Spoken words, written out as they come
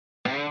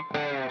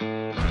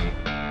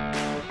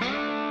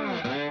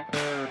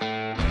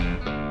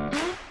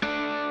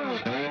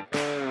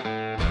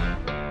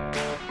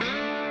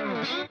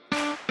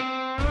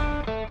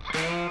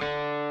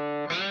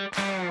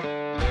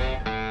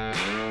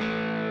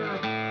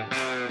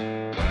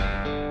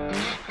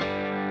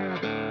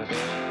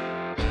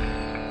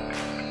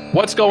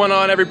What's going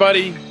on,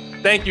 everybody?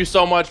 Thank you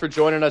so much for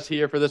joining us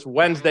here for this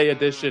Wednesday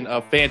edition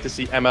of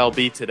Fantasy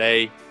MLB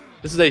Today.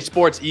 This is a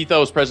Sports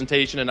Ethos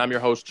presentation, and I'm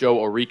your host, Joe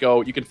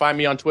Orico. You can find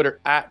me on Twitter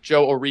at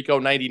Joe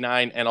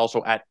Orico99 and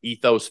also at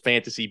Ethos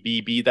Fantasy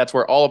BB. That's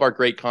where all of our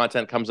great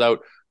content comes out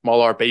from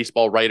all our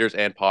baseball writers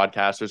and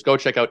podcasters. Go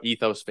check out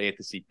Ethos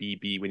Fantasy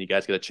BB when you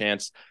guys get a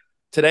chance.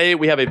 Today,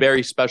 we have a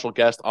very special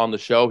guest on the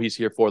show. He's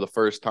here for the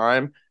first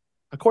time.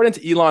 According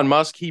to Elon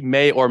Musk, he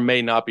may or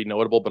may not be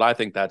notable, but I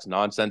think that's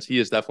nonsense. He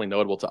is definitely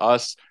notable to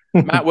us.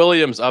 Matt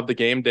Williams of the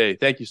Game Day,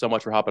 thank you so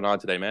much for hopping on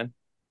today, man.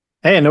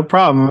 Hey, no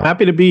problem. I'm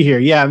happy to be here.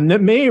 Yeah,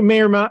 may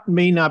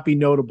not be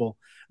notable.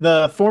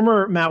 The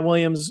former Matt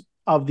Williams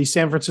of the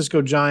San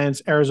Francisco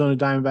Giants, Arizona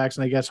Diamondbacks,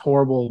 and I guess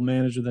horrible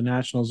manager of the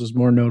Nationals is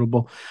more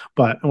notable,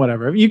 but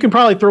whatever. You can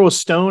probably throw a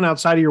stone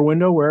outside of your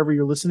window wherever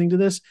you're listening to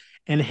this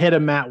and hit a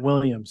Matt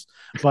Williams.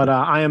 But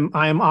I am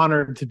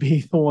honored to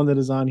be the one that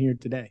is on here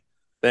today.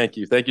 Thank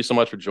you. Thank you so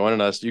much for joining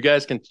us. You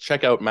guys can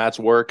check out Matt's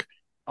work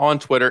on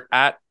Twitter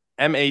at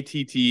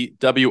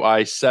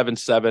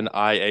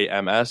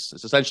MATTWI77IAMS.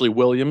 It's essentially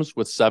Williams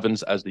with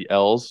sevens as the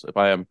L's, if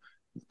I am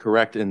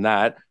correct in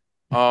that.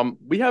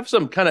 We have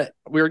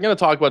we're going to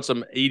talk about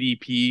some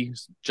ADP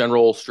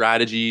general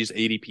strategies,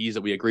 ADPs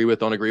that we agree with,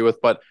 don't agree with,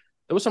 but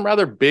there was some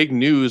rather big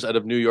news out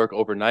of New York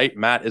overnight.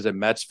 Matt is a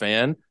Mets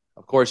fan.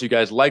 Of course, you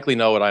guys likely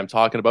know what I'm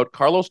talking about.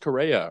 Carlos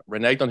Correa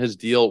reneged on his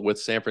deal with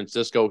San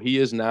Francisco. He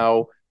is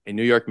now a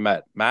New York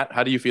Met. Matt,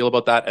 how do you feel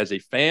about that as a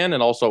fan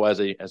and also as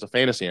a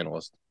fantasy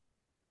analyst?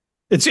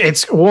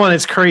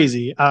 It's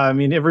crazy. I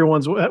mean,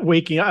 everyone's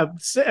waking up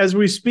as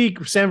we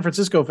speak. San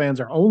Francisco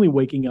fans are only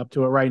waking up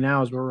to it right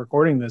now as we're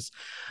recording this.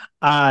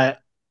 I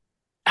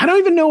don't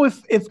even know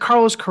if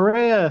Carlos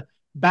Correa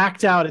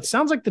backed out. It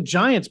sounds like the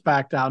Giants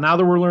backed out. Now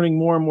that we're learning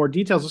more and more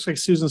details, looks like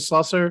Susan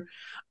Slusser,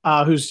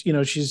 who's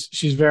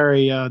she's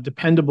very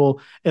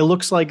dependable. It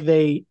looks like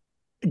they.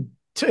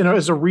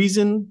 As a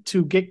reason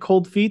to get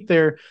cold feet,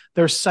 they're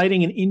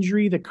citing an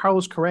injury that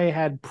Carlos Correa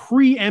had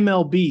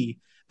pre-MLB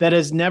that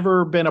has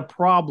never been a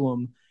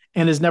problem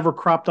and has never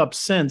cropped up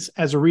since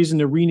as a reason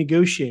to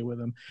renegotiate with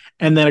him.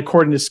 And then,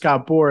 according to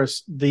Scott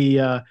Boras,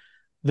 the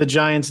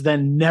Giants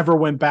then never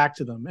went back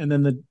to them. And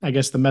then I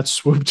guess the Mets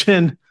swooped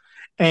in,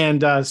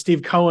 and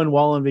Steve Cohen,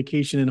 while on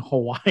vacation in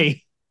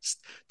Hawaii,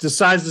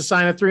 decides to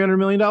sign a $300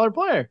 million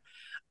player.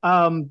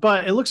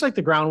 But it looks like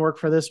the groundwork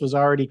for this was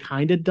already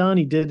kind of done.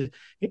 The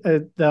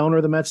owner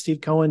of the Mets,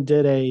 Steve Cohen,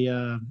 did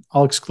a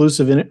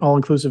exclusive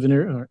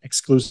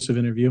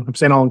interview. I'm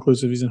saying all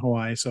inclusive. He's in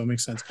Hawaii, so it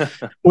makes sense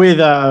with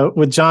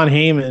John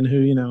Heyman,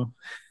 who,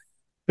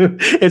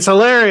 it's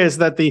hilarious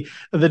that the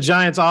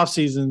Giants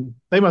offseason,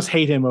 they must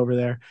hate him over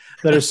there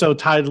that are so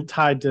tied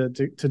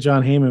to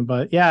John Heyman.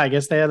 But yeah, I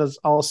guess they had us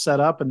all set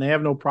up and they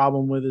have no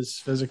problem with his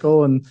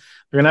physical, and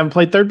they're going to have him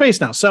play third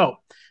base now. So,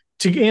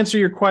 to answer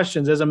your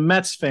questions, as a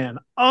Mets fan,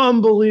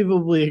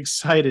 unbelievably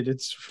excited.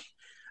 It's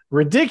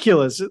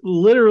ridiculous.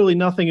 Literally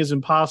nothing is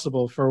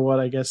impossible for what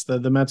I guess the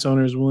Mets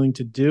owner is willing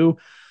to do.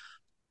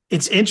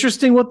 It's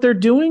interesting what they're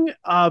doing.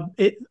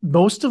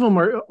 Most of them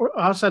are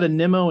outside of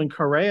Nimmo and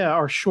Correa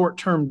are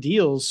short-term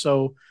deals.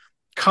 So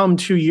come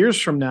 2 years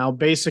from now,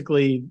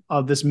 basically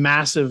this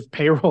massive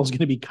payroll is going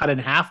to be cut in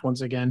half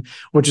once again,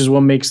 which is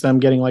what makes them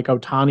getting like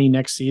Ohtani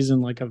next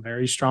season, like a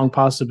very strong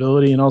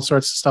possibility and all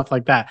sorts of stuff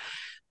like that.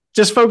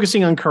 Just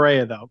focusing on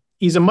Correa, though,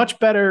 he's a much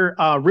better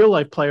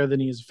real-life player than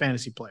he is a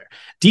fantasy player.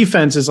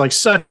 Defense is like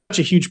such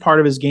a huge part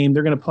of his game.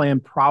 They're going to play him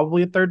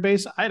probably at third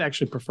base. I'd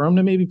actually prefer him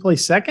to maybe play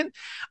second,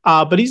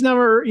 but he's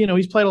never,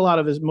 he's played a lot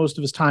of most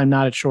of his time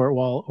not at short,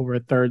 while over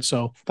at third.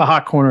 So the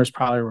hot corner is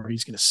probably where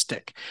he's going to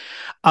stick.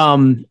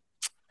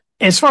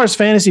 As far as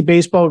fantasy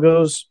baseball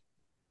goes,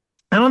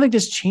 I don't think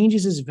this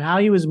changes his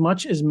value as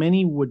much as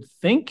many would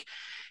think.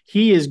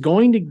 He is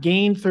going to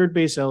gain third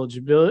base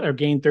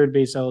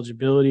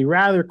eligibility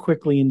rather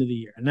quickly into the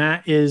year. And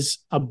that is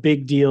a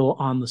big deal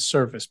on the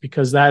surface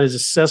because that is a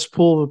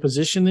cesspool of a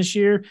position this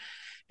year.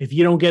 If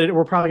you don't get it,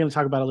 we're probably going to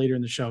talk about it later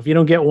in the show. If you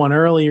don't get one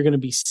early, you're going to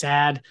be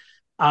sad.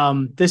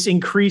 This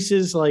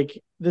increases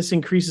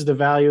the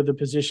value of the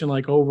position,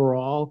 like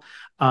overall,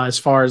 as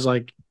far as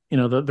like,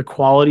 the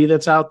quality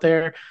that's out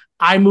there.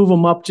 I move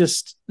him up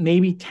just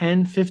maybe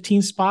 10,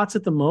 15 spots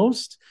at the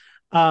most.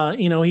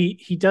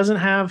 He doesn't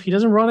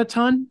run a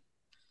ton.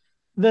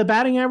 The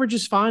batting average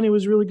is fine. It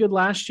was really good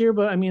last year,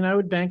 but I mean, I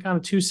would bank on a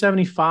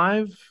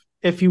 275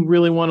 if you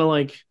really want to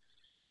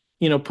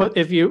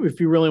if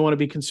you really want to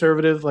be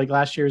conservative. Like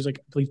last year is like,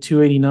 I believe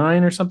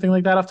 289 or something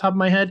like that off the top of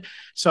my head.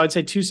 So I'd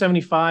say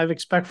 275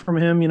 expect from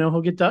him.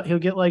 He'll get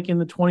like in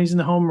the 20s in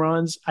the home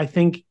runs. I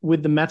think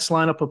with the Mets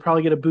lineup, he'll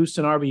probably get a boost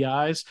in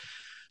RBIs.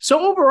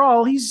 So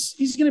overall, he's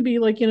going to be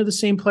like, the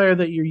same player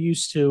that you're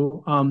used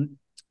to.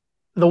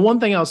 The one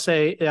thing I'll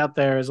say out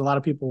there is a lot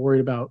of people are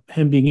worried about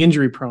him being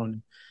injury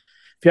prone.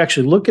 If you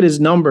actually look at his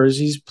numbers,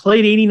 he's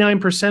played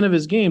 89% of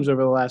his games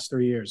over the last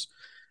 3 years.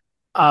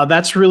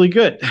 That's really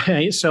good.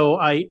 So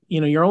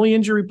you're only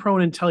injury prone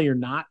until you're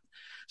not.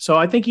 So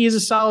I think he is a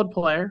solid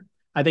player.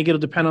 I think it'll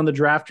depend on the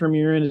draft room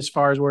you're in as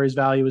far as where his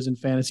value is in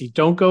fantasy.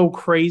 Don't go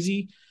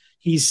crazy.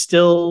 He's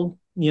still,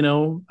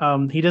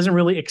 He doesn't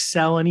really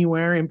excel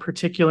anywhere in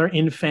particular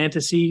in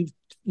fantasy.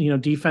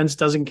 Defense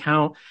doesn't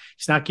count.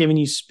 He's not giving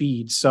you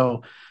speed.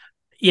 So,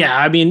 yeah,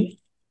 I mean,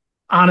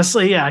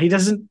 honestly, yeah, he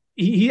doesn't.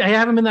 I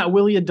have him in that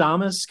Willie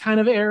Adamas kind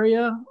of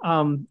area,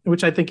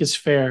 which I think is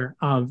fair.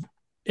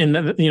 In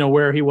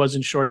where he was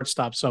in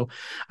shortstop. So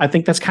I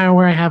think that's kind of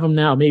where I have him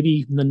now,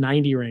 maybe in the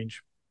 90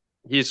 range.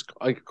 He's,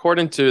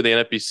 according to the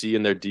NFBC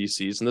and their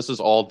DCs, and this is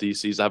all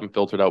DCs, I haven't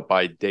filtered out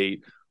by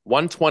date.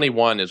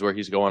 121 is where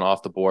he's going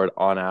off the board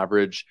on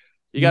average.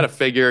 You got to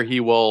figure he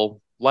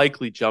will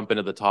likely jump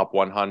into the top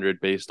 100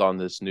 based on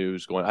this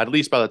news going, at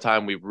least by the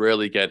time we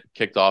really get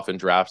kicked off in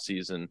draft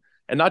season.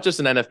 And not just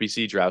in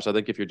NFBC drafts. I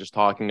think if you're just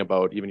talking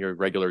about even your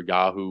regular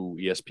Yahoo,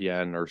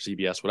 ESPN, or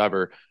CBS,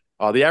 whatever,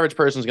 the average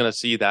person is going to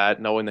see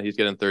that, knowing that he's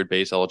getting third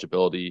base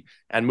eligibility,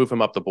 and move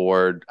him up the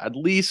board, at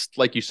least,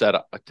 like you said,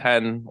 a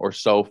 10 or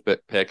so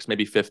picks,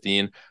 maybe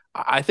 15.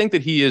 I think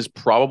that he is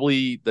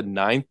probably the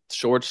ninth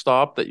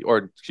shortstop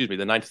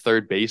the ninth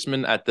third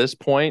baseman at this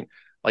point.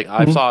 Like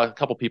I saw a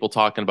couple people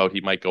talking about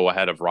he might go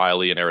ahead of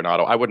Riley and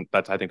Arenado.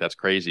 I think that's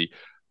crazy.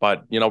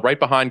 But, right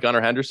behind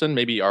Gunnar Henderson,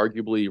 maybe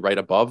arguably right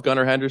above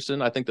Gunnar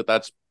Henderson, I think that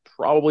that's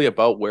probably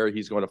about where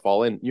he's going to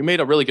fall in. You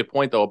made a really good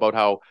point, though, about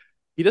how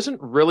he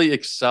doesn't really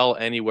excel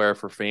anywhere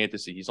for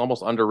fantasy. He's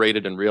almost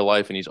underrated in real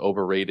life, and he's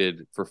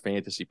overrated for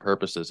fantasy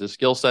purposes. His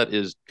skill set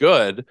is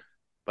good,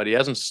 but he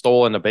hasn't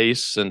stolen a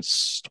base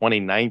since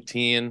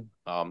 2019.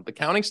 The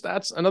counting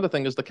stats, another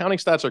thing is the counting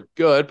stats are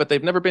good, but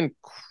they've never been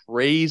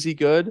crazy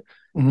good.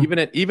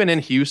 Even in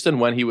Houston,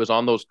 when he was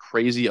on those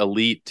crazy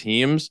elite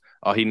teams,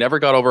 he never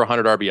got over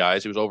 100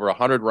 RBIs. He was over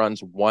 100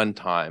 runs one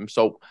time.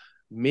 So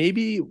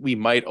maybe we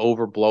might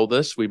overblow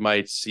this. We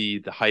might see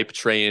the hype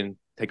train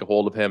take a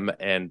hold of him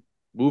and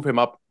move him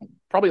up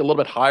probably a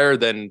little bit higher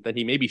than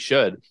he maybe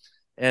should.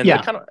 And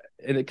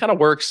it kind of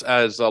works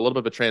as a little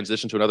bit of a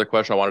transition to another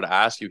question I wanted to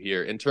ask you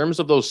here. In terms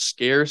of those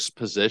scarce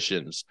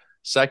positions,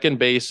 second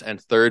base and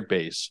third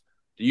base,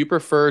 do you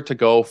prefer to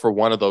go for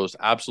one of those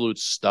absolute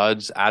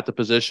studs at the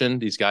position,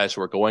 these guys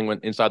who are going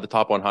inside the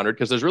top 100?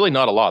 Because there's really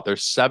not a lot.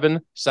 There's 7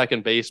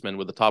 second basemen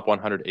with the top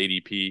 100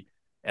 ADP,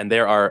 and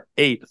there are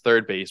 8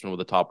 third basemen with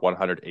the top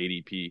 100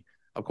 ADP.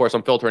 Of course,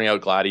 I'm filtering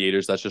out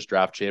gladiators. That's just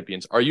draft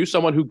champions. Are you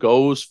someone who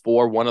goes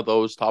for one of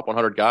those top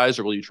 100 guys,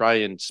 or will you try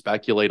and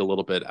speculate a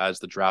little bit as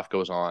the draft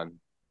goes on?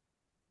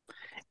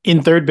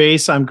 In third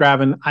base, I'm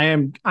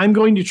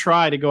going to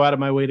try to go out of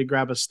my way to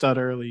grab a stud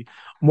early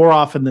more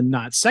often than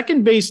not.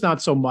 Second base,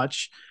 not so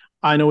much.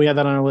 I know we have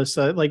that on our list.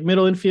 Like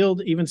middle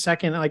infield, even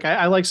second. Like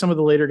I like some of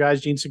the later guys,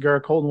 Gene Segura,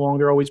 Colton Wong,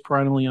 they're always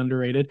perennially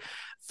underrated.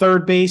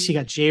 Third base, you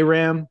got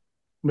J-Ram,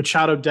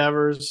 Machado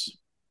Devers,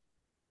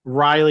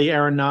 Riley,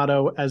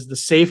 Arenado as the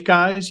safe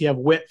guys. You have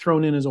Witt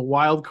thrown in as a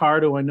wild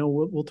card, who I know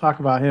we'll talk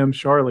about him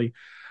shortly.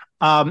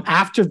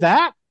 After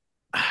that,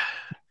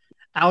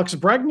 Alex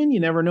Bregman, you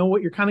never know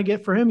what you're kind of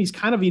get for him. He's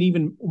kind of an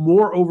even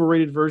more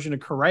overrated version of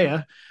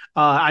Correa.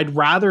 I'd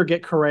rather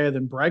get Correa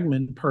than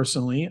Bregman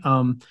personally.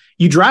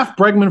 You draft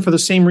Bregman for the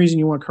same reason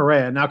you want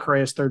Correa. Now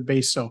Correa's third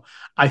base, so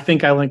I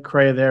think I like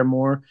Correa there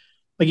more.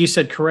 Like you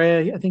said,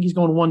 Correa, I think he's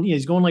going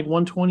he's going like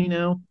 120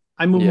 now.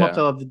 I move him up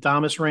to the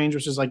Damas range,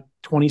 which is like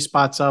 20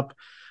 spots up.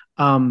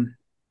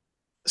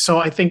 So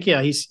I think,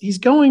 he's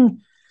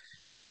going.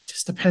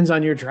 Just depends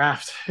on your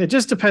draft. It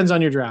just depends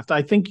on your draft.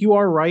 I think you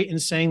are right in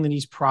saying that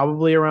he's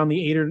probably around the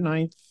 8th or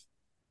 9th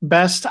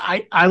best.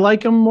 I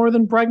like him more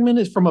than Bregman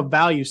is from a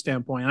value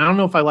standpoint. I don't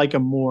know if I like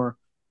him more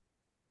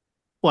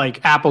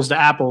like apples to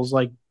apples,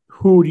 like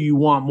who do you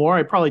want more?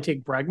 I'd probably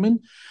take Bregman.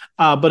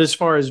 But as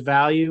far as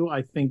value,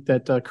 I think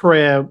that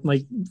Correa,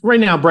 like right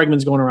now,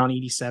 Bregman's going around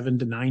 87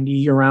 to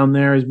 90 around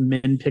there. His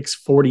min picks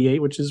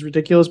 48, which is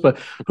ridiculous. But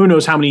who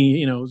knows how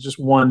many, just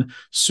one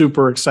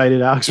super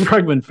excited Alex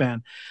Bregman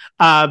fan.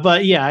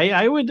 But yeah,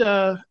 I would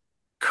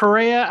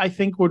Correa, I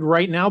think would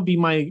right now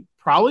be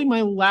probably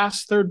my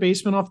last third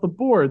baseman off the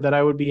board that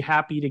I would be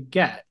happy to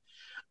get.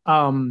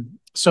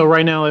 So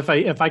right now, if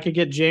I could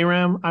get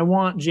J-Ram, I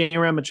want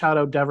J-Ram,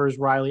 Machado, Devers,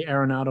 Riley,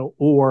 Arenado,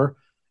 or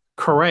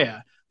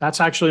Correa. That's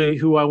actually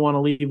who I want to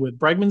leave with.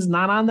 Bregman's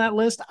not on that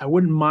list. I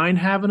wouldn't mind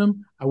having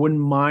him. I wouldn't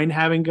mind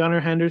having Gunnar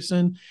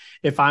Henderson.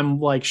 If I'm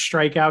like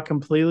strike out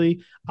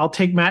completely, I'll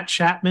take Matt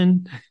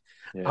Chapman.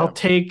 Yeah. I'll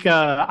take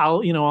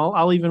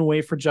I'll even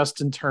wait for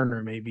Justin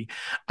Turner maybe.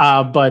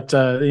 But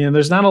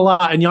there's not a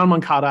lot. And Jan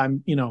Moncada,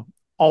 I'm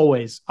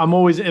always,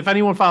 if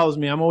anyone follows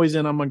me, I'm always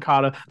in on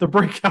Moncada. The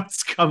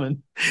breakout's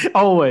coming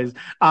always.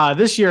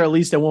 This year, at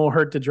least it won't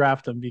hurt to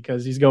draft him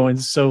because he's going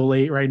so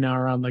late right now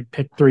around like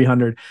pick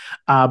 300.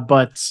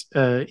 But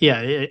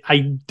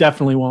I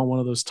definitely want one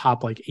of those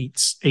top like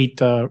eight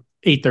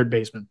third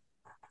basemen.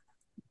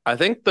 I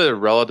think the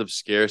relative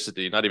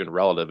scarcity, not even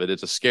relative, it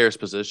is a scarce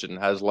position,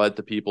 has led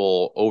to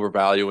people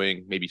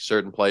overvaluing maybe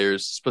certain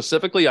players.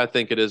 Specifically, I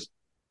think it is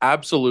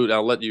absolute.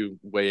 I'll let you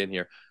weigh in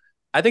here.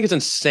 I think it's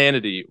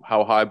insanity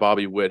how high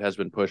Bobby Witt has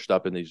been pushed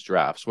up in these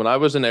drafts. When I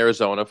was in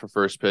Arizona for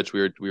first pitch,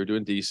 we were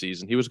doing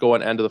DCs, and he was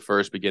going end of the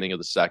first, beginning of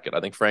the second.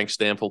 I think Frank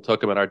Stanfield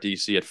took him at our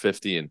DC at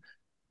 15.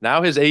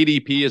 Now his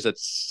ADP is at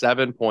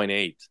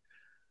 7.8.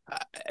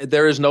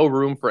 There is no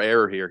room for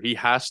error here. He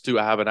has to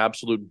have an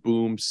absolute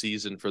boom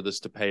season for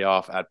this to pay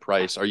off at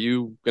price. Are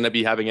you going to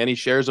be having any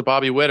shares of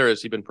Bobby Witt, or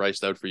has he been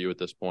priced out for you at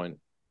this point?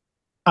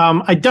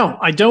 I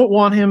don't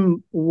want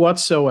him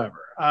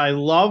whatsoever. I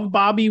love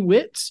Bobby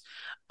Witt.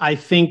 I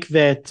think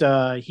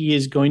that he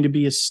is going to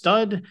be a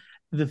stud.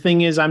 The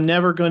thing is, I'm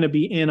never going to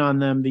be in on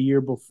them the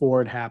year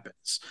before it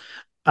happens.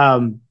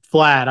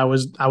 Flat. I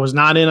was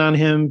not in on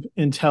him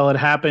until it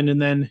happened,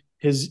 and then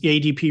his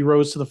ADP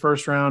rose to the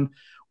first round,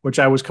 which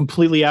I was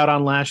completely out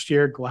on last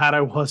year. Glad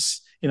I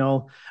wasn't in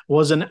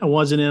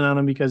on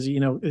him because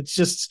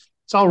it's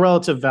all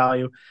relative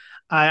value.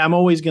 I'm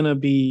always going to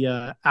be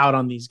out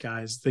on these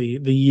guys the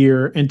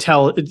year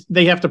until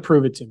they have to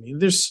prove it to me.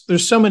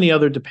 There's so many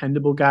other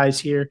dependable guys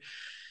here.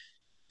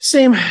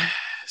 Same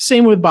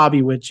with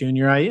Bobby Witt Jr.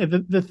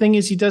 The thing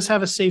is, he does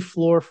have a safe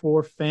floor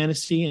for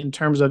fantasy in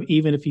terms of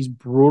even if he's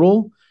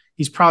brutal,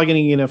 he's probably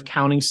going to get enough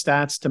counting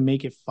stats to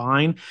make it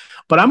fine.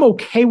 But I'm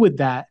okay with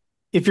that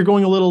if you're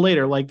going a little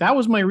later. Like, that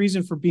was my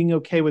reason for being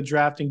okay with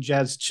drafting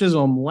Jazz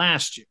Chisholm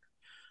last year.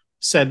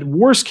 Said,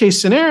 worst case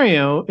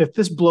scenario, if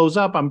this blows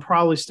up, I'm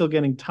probably still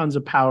getting tons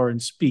of power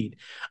and speed.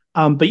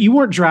 But you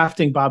weren't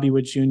drafting Bobby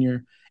Witt Jr.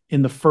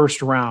 in the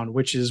first round,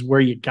 which is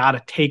where you got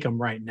to take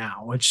him right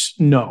now, which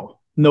no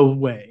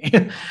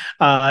way.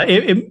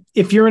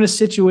 If you're in a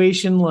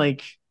situation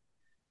like,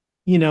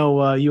 you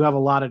have a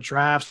lot of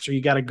drafts or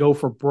you got to go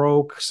for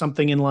broke,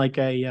 something in like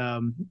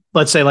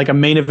let's say like a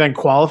main event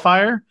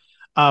qualifier,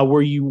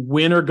 where you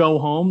win or go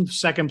home,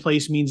 second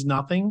place means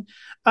nothing.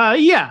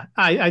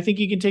 I think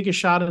you can take a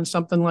shot on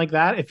something like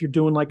that if you're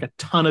doing like a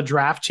ton of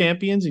draft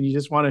champions and you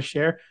just want to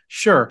share.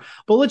 Sure.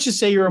 But let's just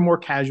say you're a more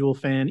casual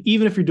fan,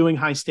 even if you're doing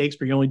high stakes,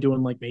 but you're only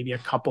doing like maybe a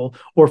couple,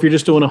 or if you're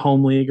just doing a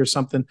home league or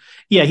something.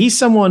 Yeah, he's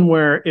someone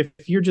where if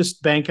you're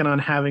just banking on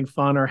having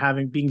fun or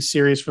being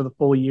serious for the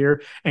full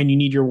year and you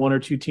need your one or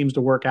two teams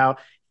to work out,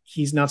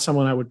 he's not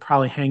someone I would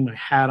probably hang my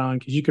hat on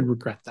because you could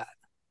regret that.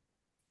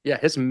 Yeah,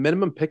 his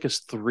minimum pick is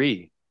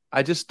 3.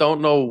 I just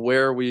don't know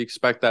where we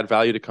expect that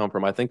value to come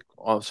from. I think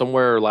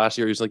somewhere last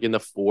year he was like in the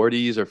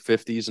 40s or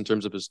 50s in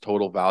terms of his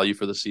total value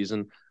for the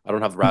season. I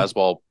don't have the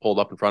Razzball pulled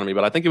up in front of me,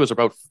 but I think it was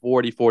about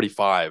 40,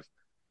 45.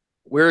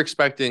 We're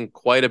expecting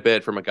quite a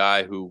bit from a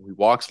guy who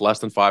walks less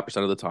than 5%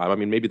 of the time. I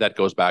mean, maybe that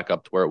goes back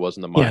up to where it was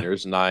in the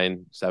minors,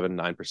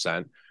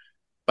 9%.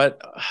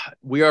 But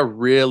we are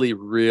really,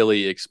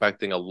 really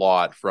expecting a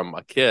lot from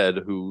a kid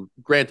who,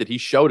 granted, he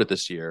showed it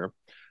this year,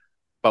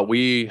 but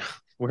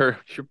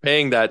you're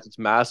paying that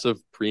massive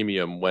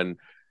premium when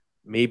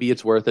maybe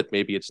it's worth it,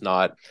 maybe it's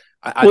not.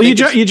 You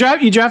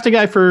draft a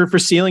guy for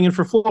ceiling and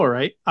for floor,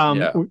 right?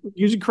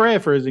 Using Correa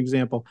for his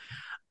example,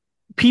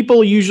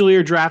 people usually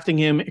are drafting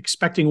him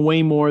expecting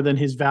way more than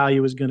his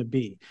value is going to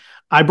be.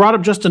 I brought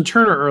up Justin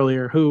Turner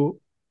earlier, who,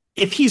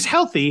 if he's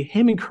healthy,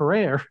 him and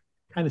Correa are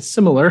kind of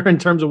similar in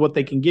terms of what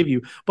they can give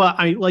you. But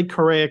I like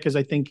Correa because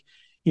I think,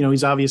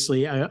 he's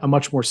obviously a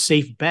much more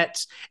safe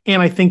bet.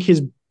 And I think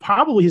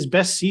probably his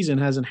best season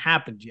hasn't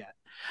happened yet.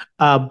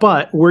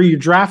 But where you're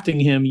drafting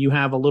him, you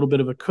have a little bit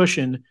of a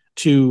cushion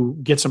to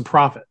get some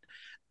profit.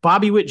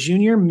 Bobby Witt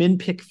Jr., min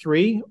pick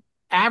 3,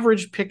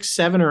 average pick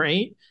 7 or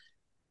 8.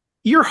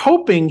 You're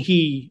hoping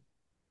he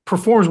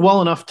performs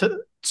well enough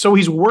so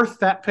he's worth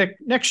that pick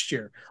next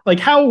year. Like,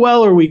 how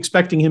well are we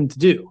expecting him to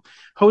do?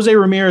 Jose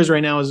Ramirez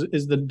right now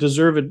is the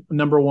deserved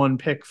number 1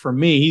 pick for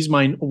me. He's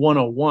my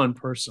 101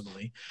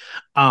 personally.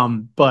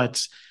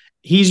 But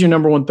he's your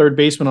number 1 third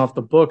baseman off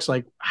the books.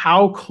 Like,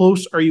 how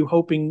close are you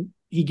hoping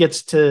he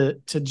gets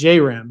to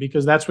J-Ram?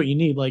 Because that's what you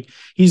need. Like,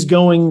 he's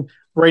going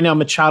right now.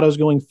 Machado's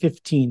going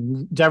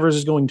 15. Devers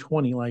is going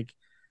 20. Like,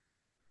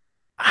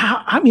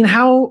 how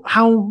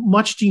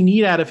much do you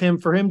need out of him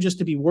for him just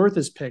to be worth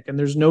his pick? And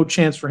there's no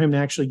chance for him to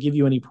actually give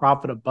you any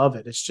profit above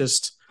it. It's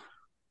just,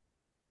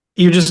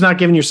 you're just not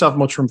giving yourself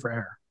much room for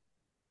error.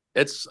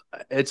 It's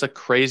a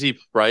crazy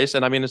price.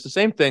 And I mean, it's the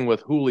same thing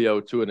with Julio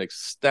to an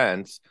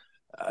extent.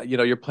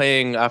 You're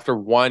playing after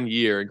 1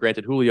 year, and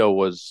granted, Julio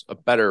was a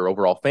better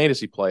overall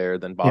fantasy player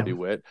than Bobby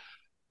Witt,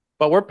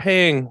 but we're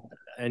paying,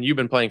 and you've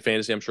been playing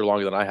fantasy, I'm sure,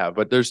 longer than I have,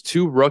 but there's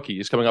 2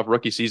 rookies coming off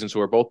rookie seasons who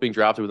are both being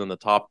drafted within the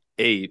top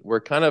 8.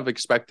 We're kind of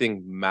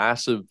expecting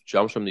massive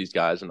jumps from these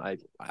guys. And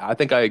I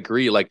think I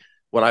agree. Like,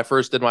 when I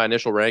first did my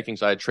initial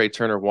rankings, I had Trey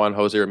Turner 1,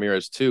 Jose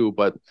Ramirez 2,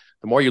 but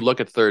the more you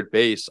look at third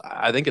base,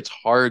 I think it's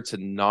hard to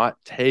not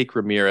take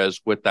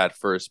Ramirez with that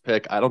first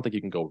pick. I don't think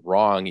you can go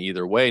wrong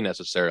either way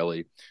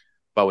necessarily.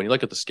 But when you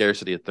look at the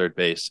scarcity at third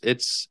base,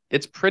 it's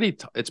pretty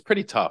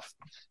tough.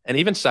 And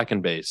even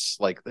second base,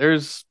 like,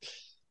 there's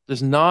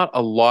not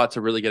a lot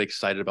to really get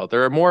excited about.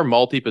 There are more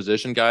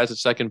multi-position guys at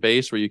second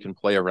base where you can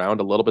play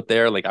around a little bit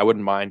there. Like, I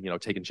wouldn't mind,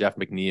 taking Jeff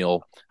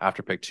McNeil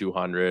after pick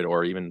 200,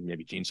 or even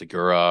maybe Gene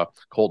Segura,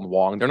 Colton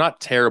Wong. They're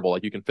not terrible.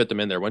 Like, you can fit them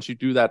in there. Once you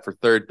do that for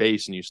third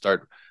base and you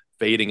start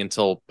fading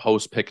until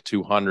post pick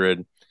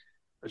 200,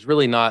 there's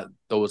really not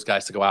those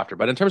guys to go after.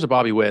 But in terms of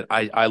Bobby Witt,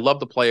 I love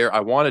the player.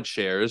 I wanted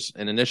shares,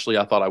 and initially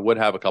I thought I would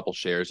have a couple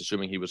shares,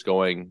 assuming he was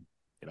going,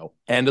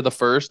 end of the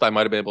first. I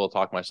might have been able to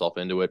talk myself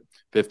into it,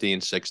 15,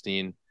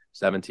 16,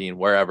 17,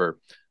 wherever.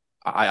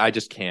 I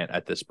just can't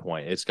at this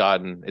point. It's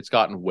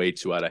gotten way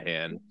too out of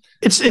hand.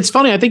 It's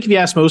funny. I think if you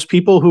ask most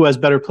people who has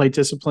better plate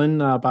discipline,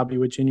 Bobby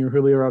Witt Jr.,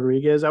 Julio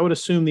Rodriguez, I would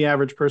assume the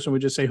average person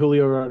would just say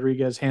Julio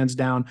Rodriguez, hands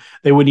down.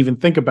 They wouldn't even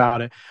think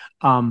about it.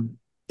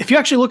 If you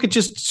actually look at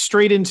just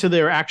straight into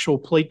their actual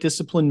plate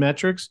discipline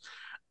metrics,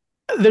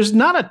 there's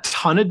not a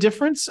ton of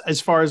difference as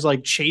far as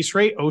like chase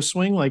rate, O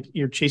swing, like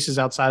your chases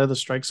outside of the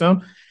strike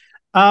zone.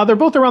 They're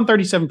both around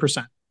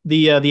 37%.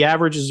 The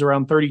average is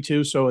around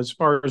 32. So as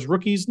far as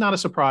rookies, not a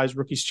surprise.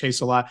 Rookies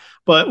chase a lot,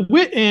 but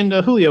Witt and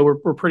Julio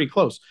were pretty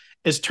close.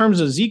 As terms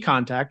of Z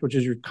contact, which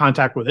is your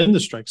contact within the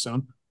strike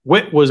zone,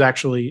 Witt was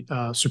actually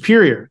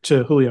superior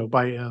to Julio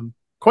by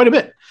quite a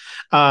bit.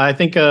 I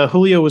think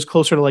Julio was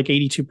closer to like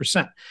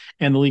 82%,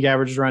 and the league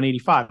average is around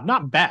 85.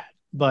 Not bad,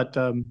 but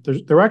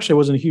there actually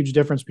wasn't a huge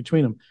difference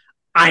between them.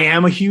 I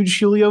am a huge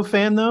Julio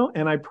fan, though,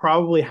 and I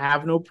probably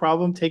have no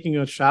problem taking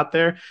a shot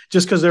there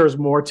just because there was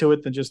more to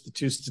it than just the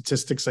two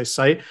statistics I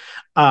cite.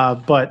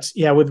 But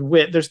yeah, with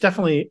Witt, there's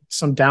definitely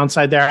some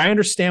downside there. I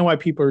understand why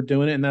people are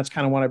doing it, and that's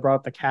kind of what I brought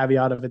up the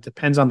caveat of it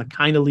depends on the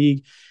kind of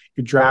league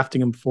you're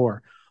drafting him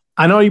for.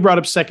 I know you brought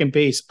up second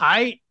base.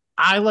 I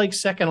like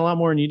second a lot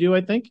more than you do, I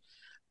think.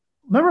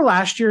 Remember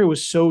last year it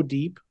was so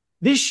deep.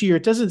 This year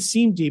it doesn't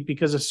seem deep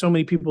because of so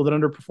many people that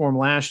underperformed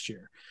last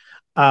year.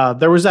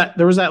 There was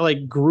that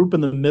like group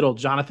in the middle: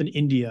 Jonathan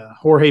India,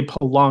 Jorge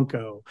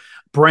Polanco,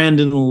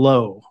 Brandon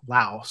Lowe,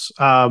 Laos,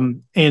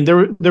 and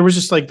there was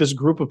just like this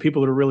group of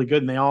people that are really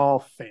good, and they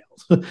all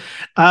failed.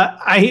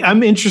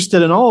 I'm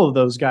interested in all of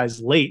those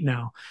guys late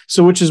now,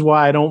 so which is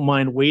why I don't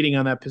mind waiting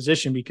on that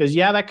position because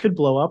yeah, that could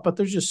blow up, but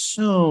there's just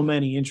so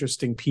many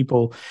interesting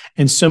people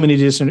and so many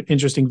different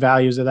interesting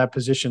values at that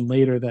position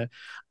later that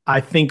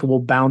I think will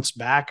bounce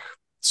back.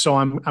 So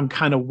I'm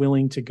kind of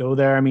willing to go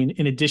there. I mean,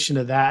 in addition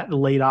to that,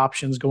 late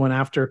options going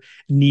after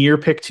near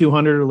pick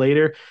 200 or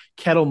later,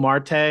 Ketel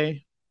Marte,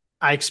 I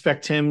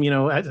expect him,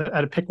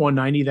 at a pick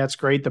 190. That's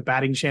great. The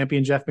batting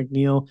champion, Jeff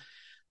McNeil,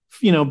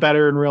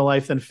 better in real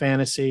life than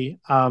fantasy,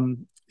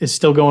 is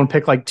still going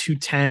pick like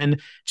 210.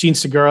 Gene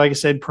Segura, like I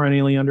said,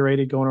 perennially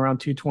underrated, going around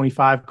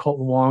 225.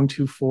 Colton Wong,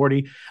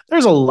 240.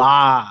 There's a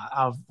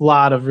lot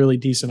of really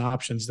decent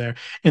options there.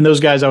 And those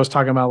guys I was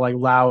talking about, like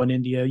Lau and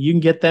India, you can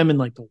get them in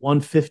like the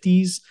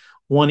 150s,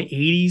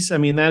 180s. I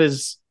mean,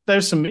 there's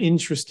some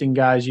interesting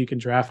guys you can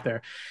draft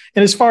there.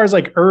 And as far as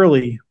like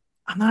early,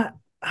 I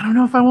don't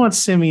know if I want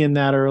Simeon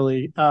that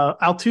early.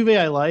 Altuve,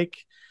 I like.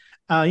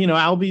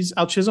 Albies,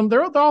 Al Chisholm,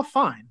 they're all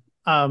fine.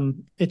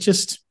 It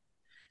just,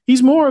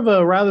 he's more of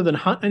a, rather than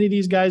hunt any of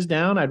these guys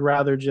down, I'd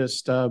rather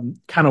just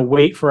kind of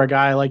wait for a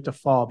guy I like to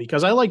fall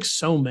because I like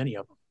so many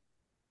of them.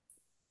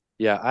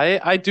 Yeah,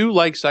 I do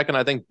like second,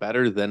 I think,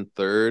 better than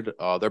third.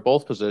 They're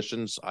both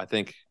positions. I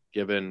think,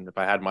 given if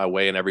I had my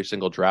way in every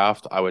single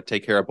draft, I would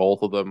take care of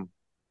both of them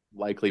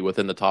likely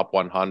within the top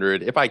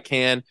 100. If I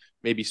can,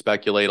 maybe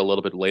speculate a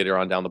little bit later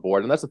on down the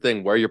board. And that's the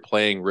thing where you're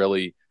playing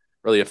really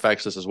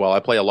affects this as well.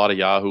 I play a lot of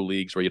Yahoo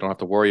leagues where you don't have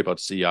to worry about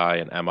CI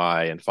and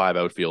MI and 5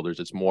 outfielders.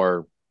 It's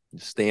more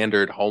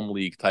standard home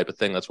league type of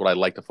thing. That's what I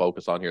like to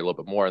focus on here a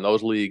little bit more. In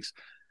those leagues,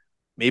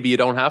 maybe you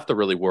don't have to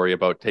really worry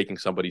about taking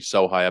somebody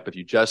so high up. If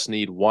you just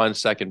need one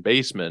second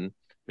baseman,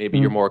 maybe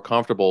you're more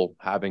comfortable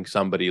having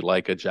somebody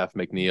like a Jeff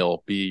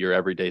McNeil be your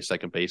everyday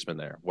second baseman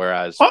there.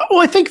 Whereas,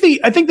 I think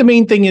the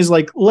main thing is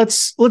like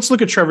let's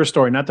look at Trevor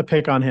Story. Not to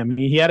pick on him,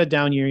 he had a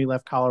down year. He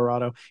left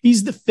Colorado.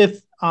 He's the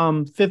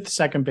fifth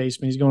second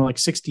baseman. He's going like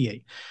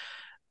 68.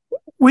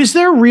 Would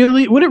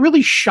it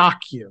really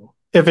shock you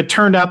if it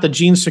turned out that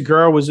Gene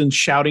Segura was in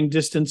shouting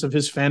distance of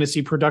his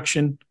fantasy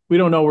production? We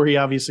don't know where he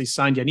obviously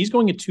signed yet. He's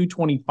going at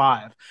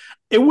 225.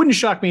 It wouldn't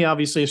shock me,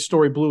 obviously, if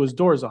Story blew his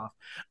doors off.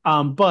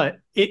 But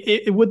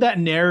it would that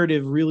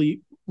narrative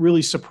really,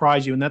 really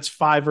surprise you? And that's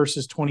 5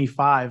 versus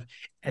 25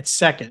 at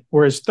second.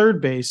 Whereas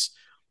third base,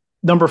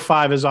 number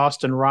 5 is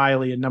Austin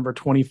Riley and number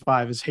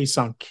 25 is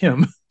Hae-Sung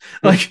Kim.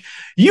 Like,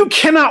 you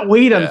cannot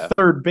wait on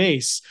third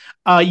base.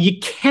 You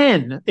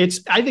can.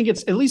 I think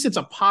it's at least it's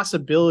a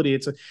possibility.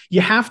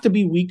 You have to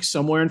be weak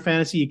somewhere in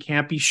fantasy. You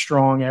can't be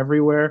strong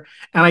everywhere.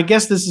 And I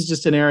guess this is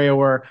just an area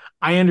where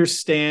I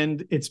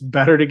understand it's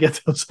better to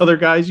get those other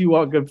guys. You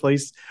want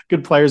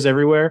good players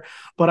everywhere.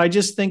 But I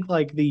just think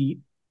like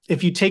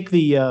if you take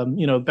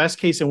the best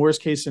case and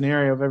worst case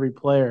scenario of every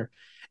player,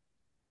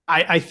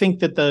 I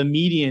think that the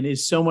median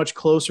is so much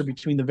closer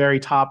between the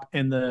very top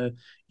and the,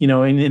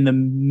 in the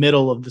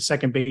middle of the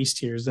second base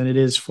tiers than it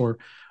is for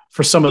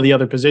some of the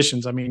other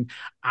positions. I mean,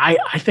 I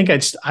think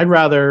I'd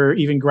rather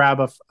even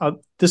grab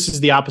this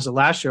is the opposite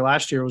last year.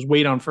 Last year was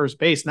wait on first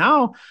base.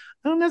 Now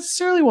I don't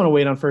necessarily want to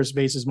wait on first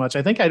base as much.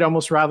 I think I'd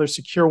almost rather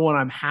secure one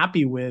I'm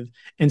happy with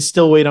and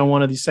still wait on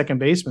one of these second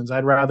basemen.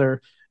 I don't know.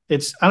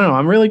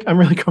 I'm really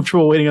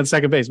comfortable waiting on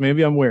second base.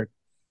 Maybe I'm weird.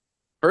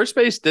 First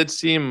base did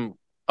seem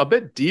a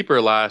bit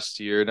deeper last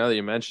year. Now that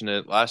you mention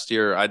it, last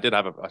year I did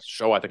have a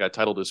show. I think I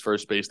titled his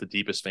first base the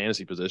deepest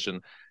fantasy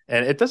position,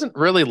 and it doesn't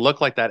really look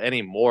like that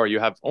anymore. You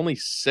have only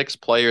 6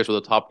 players with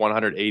a top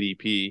 100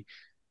 ADP.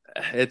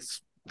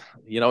 It's,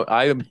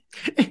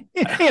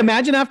 Hey,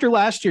 imagine after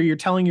last year, you're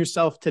telling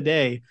yourself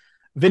today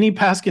Vinny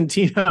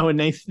Pasquantino and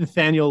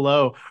Nathaniel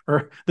Lowe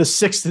are the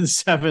 6th and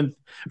 7th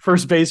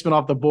first baseman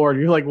off the board.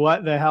 You're like,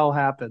 what the hell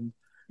happened?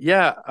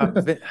 Yeah,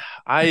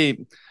 I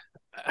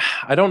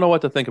don't know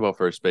what to think about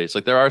first base.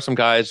 Like there are some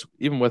guys,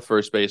 even with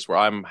first base, where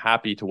I'm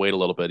happy to wait a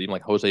little bit. Even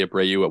like Jose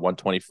Abreu at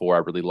 124, I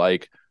really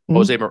like.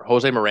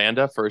 Jose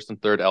Miranda, first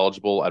and third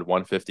eligible at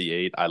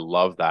 158. I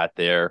love that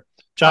there.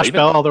 Josh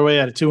Bell all the way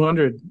at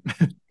 200.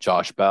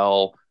 Josh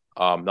Bell,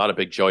 not a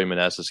big Joey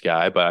Meneses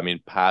guy, but I mean,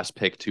 past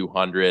pick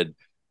 200,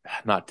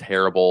 not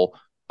terrible.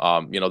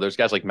 There's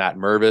guys like Matt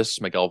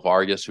Mervis, Miguel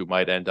Vargas, who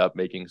might end up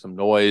making some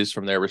noise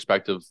from their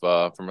respective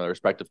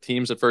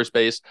teams at first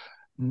base.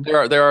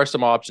 Mm-hmm. There are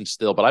some options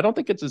still, but I don't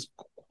think it's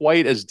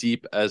quite as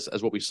deep as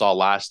what we saw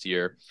last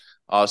year.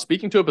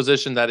 Speaking to a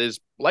position that is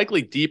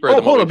likely deeper.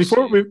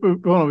 Before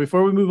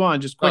we move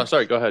on, just quick. Oh,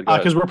 sorry, go ahead.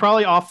 Because we're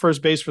probably off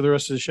first base for the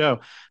rest of the show.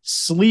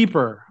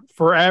 Sleeper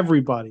for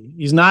everybody.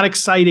 He's not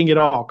exciting at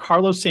all.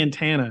 Carlos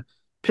Santana,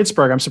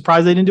 Pittsburgh. I'm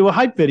surprised they didn't do a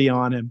hype video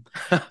on him.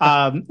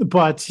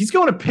 But he's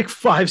going to pick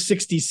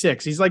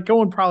 566. He's like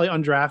going probably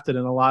undrafted in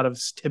a lot of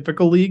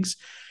typical leagues.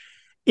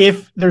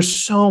 If there's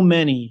so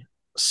many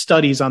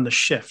studies on the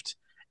shift,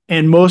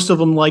 and most of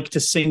them like to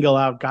single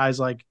out guys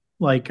like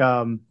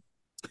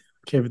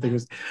can't think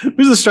who's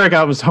the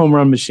strikeout was home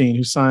run machine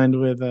who signed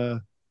with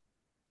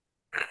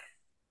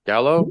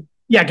Gallo?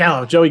 Yeah,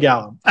 Gallo, Joey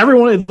Gallo.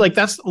 Everyone like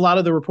that's a lot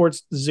of the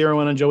reports zero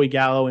in on Joey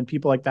Gallo and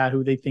people like that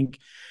who they think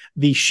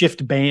the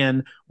shift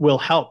ban will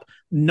help.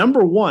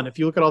 Number one, if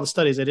you look at all the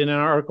studies, I did an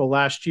article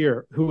last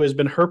year who has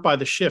been hurt by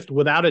the shift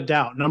without a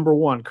doubt. Number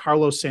one,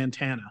 Carlos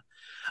Santana.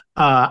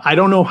 I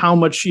don't know how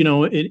much,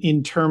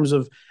 in terms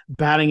of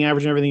batting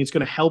average and everything, it's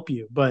going to help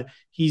you, but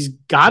he's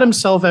got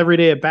himself every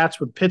day at bats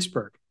with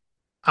Pittsburgh.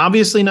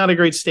 Obviously not a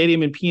great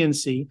stadium in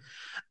PNC,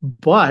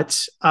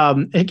 but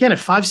again, at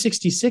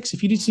 566,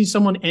 if you do see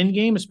someone end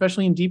game,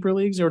 especially in deeper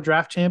leagues or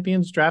draft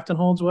champions, draft and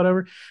holds,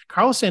 whatever,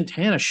 Carlos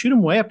Santana, shoot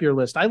him way up your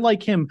list. I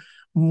like him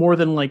more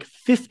than like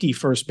 50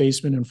 first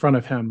basemen in front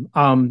of him.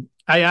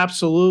 I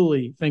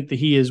absolutely think that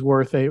he is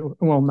worth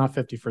not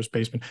 50 first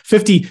baseman,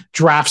 50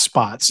 draft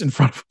spots in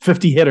front of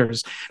 50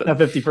 hitters, not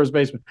 50 first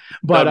basemen.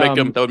 But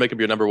that would make him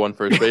your number one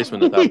first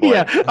baseman at that point.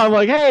 Yeah, I'm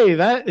like, hey,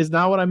 that is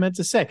not what I meant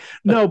to say.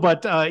 No,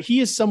 but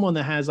he is someone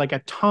that has like a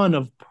ton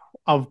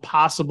of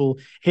possible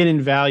hidden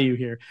value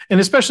here, and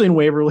especially in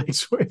waiver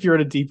leagues, if you're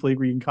in a deep league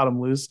where you can cut him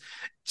loose.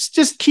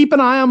 Just keep an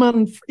eye on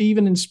him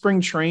even in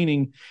spring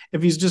training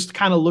if he's just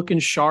kind of looking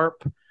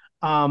sharp.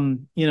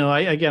 I'm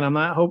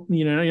not hoping,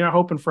 you're not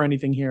hoping for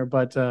anything here,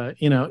 but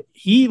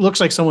he looks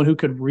like someone who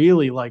could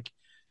really like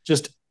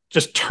just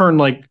turn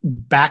like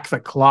back the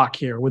clock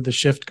here with the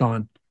shift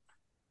gone.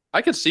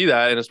 I could see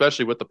that. And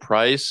especially with the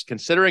price,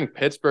 considering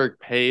Pittsburgh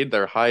paid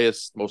their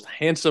highest, most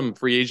handsome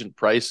free agent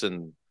price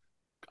in,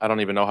 I don't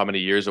even know how many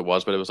years it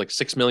was, but it was like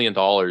 $6 million.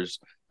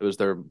 It was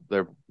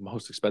their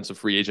most expensive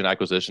free agent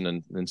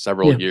acquisition in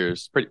several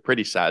years.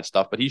 Pretty sad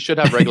stuff, but he should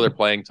have regular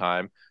playing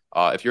time.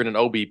 If you're in an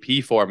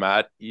OBP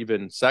format,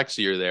 even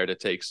sexier there to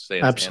take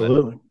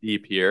Santana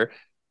deep here.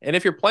 And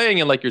if you're playing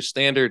in like your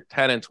standard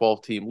 10 and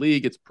 12 team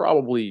league, it's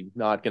probably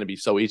not going to be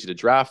so easy to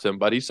draft him,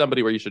 but he's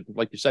somebody where you should,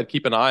 like you said,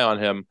 keep an eye on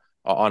him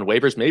on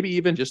waivers, maybe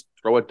even just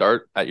throw a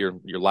dart at your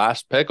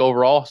last pick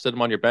overall, sit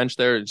him on your bench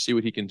there and see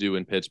what he can do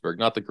in Pittsburgh.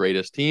 Not the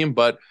greatest team,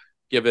 but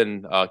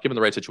given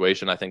the right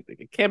situation, I think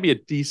it can be a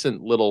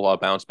decent little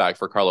bounce back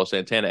for Carlos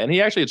Santana. And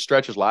he actually had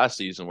stretches last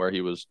season where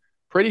he was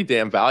pretty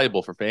damn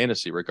valuable for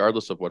fantasy,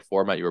 regardless of what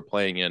format you were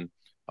playing in.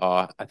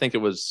 I think it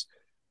was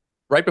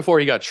right before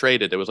he got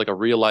traded. It was like a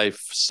real life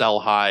sell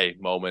high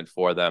moment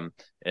for them.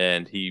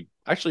 And he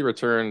actually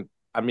returned,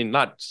 I mean,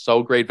 not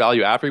so great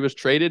value after he was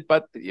traded,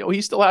 but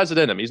he still has it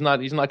in him. He's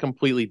not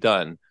completely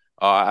done.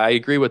 I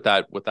agree with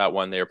that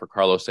one there for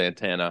Carlos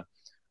Santana.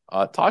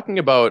 Talking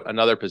about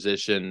another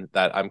position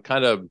that I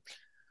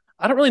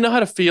don't really know how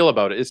to feel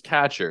about it is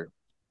catcher.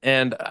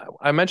 And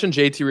I mentioned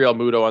JT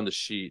Realmuto on the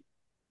sheet.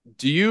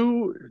 Do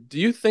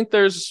you think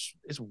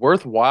it's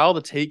worthwhile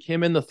to take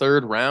him in the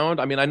third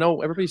round? I mean, I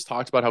know everybody's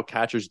talked about how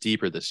catcher's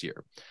deeper this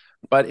year,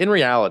 but in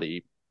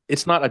reality,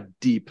 it's not a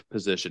deep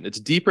position. It's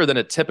deeper than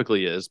it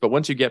typically is. But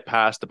once you get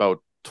past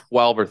about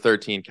 12 or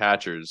 13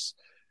 catchers,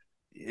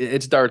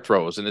 it's dart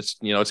throws, and it's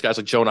guys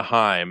like Jonah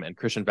Heim and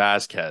Christian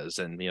Vasquez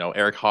and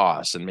Eric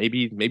Haas, and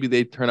maybe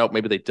they turn out,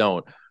 maybe they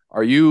don't.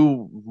 Are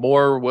you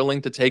more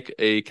willing to take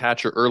a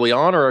catcher early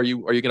on, or are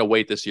you going to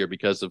wait this year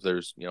because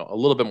there's a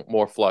little bit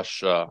more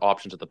flush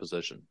options at the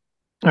position?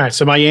 All right,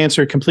 so my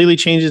answer completely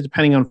changes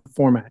depending on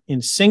format.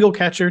 In single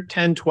catcher,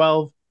 10,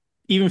 12,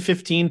 even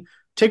 15,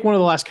 take one of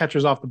the last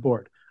catchers off the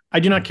board. I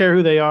do not care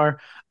who they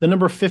are. The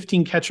number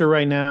 15 catcher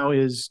right now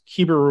is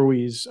Keibert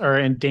Ruiz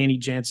and Danny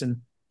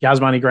Jansen,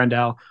 Yasmani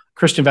Grandal,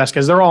 Christian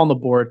Vasquez. They're all on the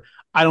board.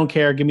 I don't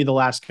care. Give me the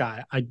last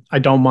guy. I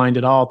don't mind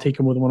at all. I'll take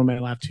him with one of my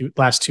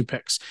last two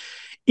picks.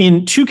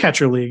 In two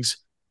catcher leagues,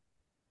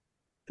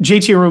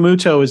 JT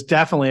Realmuto is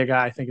definitely a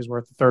guy I think is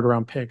worth the third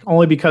round pick,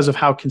 only because of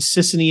how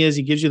consistent he is.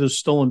 He gives you those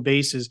stolen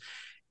bases.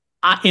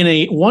 In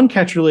a one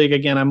catcher league,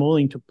 again, I'm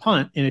willing to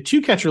punt. In a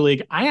two catcher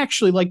league, I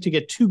actually like to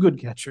get two good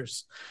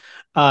catchers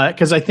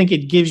because I think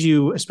it gives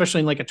you, especially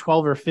in like a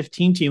 12 or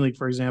 15 team league,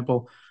 for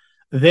example,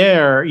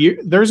 there's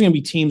going to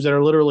be teams that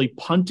are literally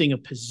punting a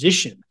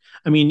position.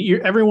 I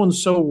mean,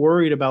 everyone's so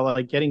worried about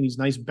like getting these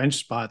nice bench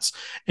spots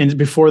and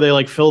before they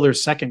like fill their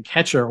second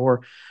catcher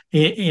or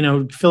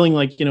filling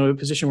like a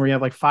position where you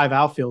have like five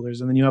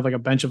outfielders and then you have like a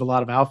bench of a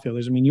lot of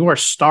outfielders. I mean, you are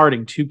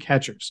starting two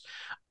catchers.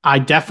 I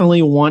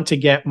definitely want to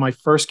get my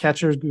first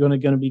catcher is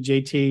going to be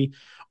JT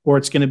or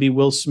it's going to be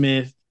Will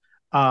Smith.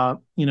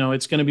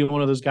 It's going to be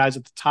one of those guys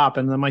at the top.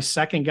 And then my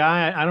second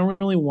guy, I don't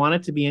really want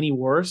it to be any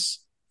worse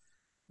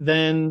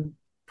than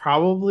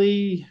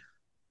probably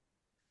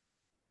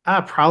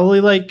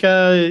like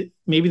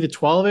maybe the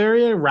 12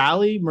 area,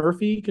 Raleigh,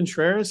 Murphy,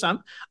 Contreras.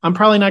 I'm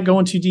probably not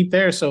going too deep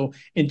there. So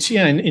in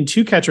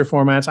two catcher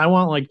formats, I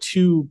want like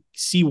two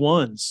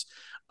C1s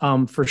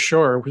for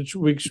sure,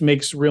 which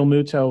makes Real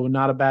Muto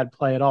not a bad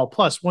play at all.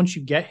 Plus, once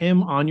you get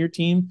him on your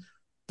team,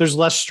 there's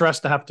less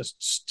stress to have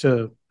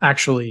to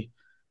actually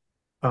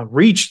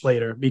reach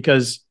later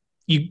because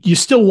you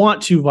still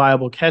want two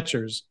viable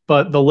catchers,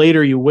 but the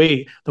later you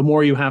wait, the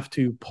more you have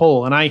to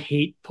pull. And I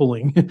hate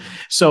pulling.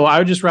 So I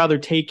would just rather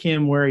take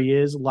him where he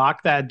is,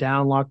 lock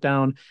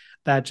down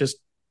that just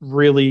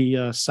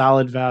really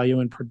solid value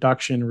and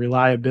production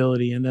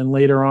reliability. And then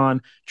later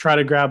on, try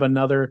to grab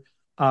another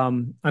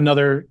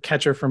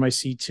catcher for my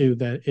C2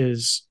 that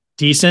is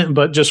decent,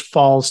 but just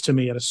falls to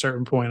me at a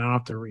certain point. I don't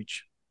have to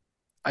reach.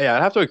 Yeah,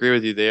 I'd have to agree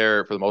with you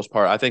there for the most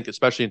part. I think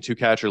especially in two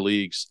catcher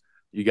leagues,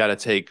 you got to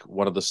take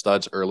one of the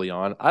studs early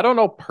on. I don't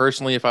know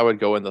personally if I would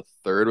go in the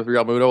third with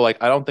Real Muto.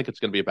 Like, I don't think it's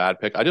going to be a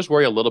bad pick. I just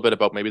worry a little bit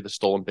about maybe the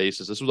stolen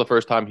bases. This was the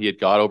first time he had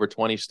got over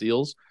 20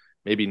 steals.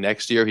 Maybe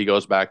next year he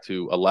goes back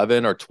to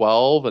 11 or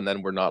 12, and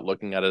then we're not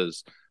looking at it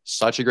as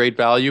such a great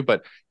value.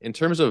 But in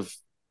terms of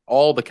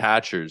all the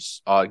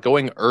catchers,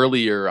 going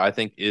earlier, I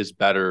think is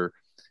better.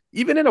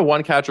 Even in a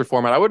one catcher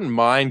format, I wouldn't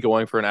mind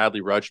going for an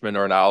Adley Rutschman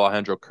or an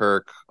Alejandro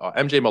Kirk.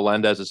 MJ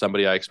Melendez is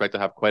somebody I expect to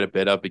have quite a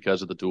bit of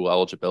because of the dual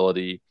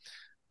eligibility.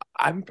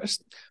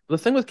 The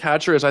thing with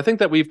catcher is I think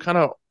that we've kind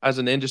of, as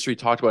an industry,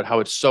 talked about how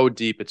it's so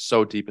deep.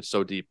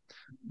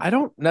 I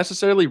don't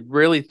necessarily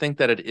really think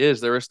that it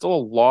is. There are still a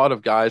lot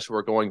of guys who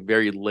are going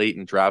very late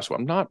in drafts. So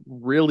I'm not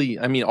really,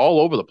 all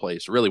over the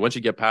place, really. Once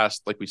you get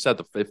past, like we said,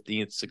 the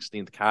 15th,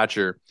 16th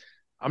catcher,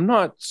 I'm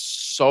not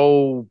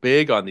so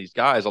big on these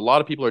guys. A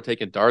lot of people are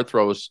taking dart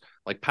throws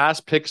like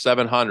past pick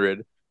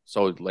 700.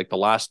 So like the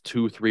last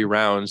 2-3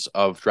 rounds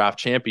of draft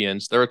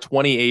champions, there are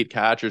 28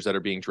 catchers that are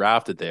being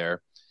drafted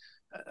there.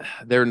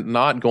 They're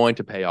not going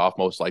to pay off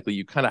most likely.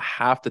 You kind of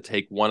have to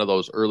take one of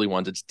those early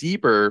ones. It's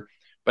deeper,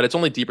 but it's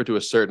only deeper to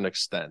a certain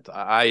extent.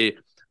 I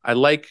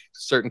like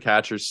certain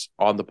catchers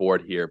on the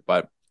board here,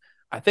 but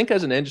I think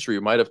as an industry,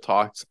 we might have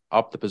talked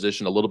up the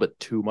position a little bit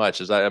too much.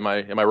 Am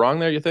I wrong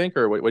there, you think?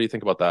 Or what do you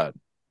think about that?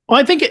 Well,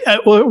 I think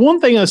one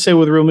thing I'll say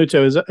with Real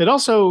Muto is it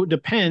also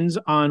depends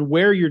on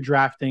where you're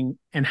drafting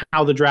and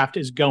how the draft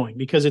is going,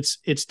 because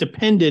it's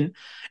dependent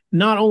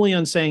not only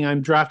on saying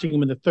I'm drafting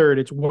him in the third,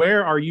 it's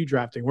where are you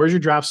drafting? Where's your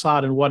draft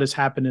slot and what has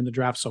happened in the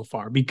draft so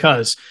far?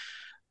 Because,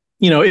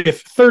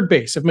 if third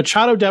base, if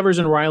Machado, Devers,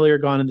 and Riley are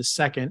gone in the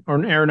second or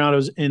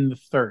Arenado's in the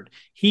third,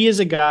 he is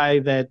a guy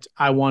that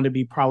I want to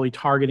be probably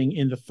targeting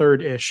in the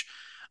third-ish.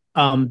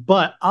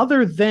 But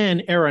other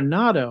than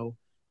Arenado,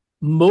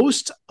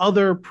 most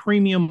other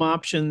premium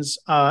options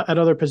at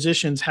other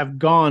positions have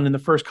gone in the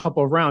first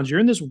couple of rounds.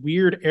 You're in this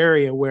weird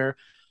area where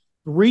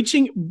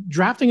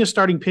drafting a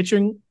starting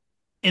pitching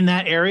in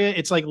that area,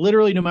 it's like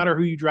literally no matter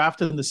who you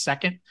drafted in the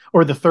second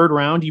or the third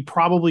round, you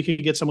probably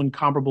could get someone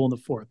comparable in the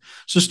fourth.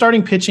 So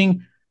starting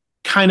pitching,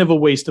 kind of a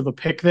waste of a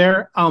pick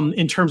there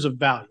in terms of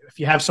value. If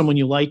you have someone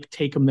you like,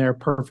 take them there,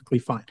 perfectly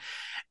fine.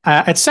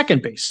 At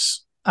second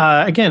base,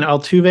 again,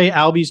 Altuve,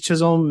 Albies,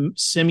 Chisholm,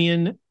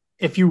 Simeon.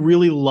 If you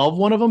really love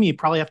one of them, you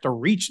probably have to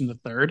reach in the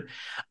third.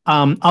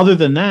 Other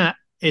than that,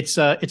 it's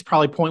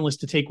probably pointless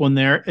to take one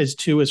there as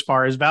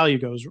far as value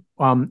goes.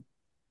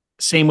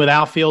 Same with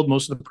outfield.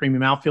 Most of the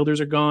premium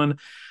outfielders are gone.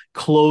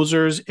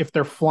 Closers, if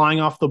they're flying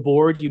off the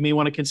board, you may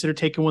want to consider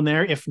taking one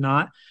there. If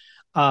not,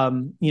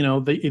 then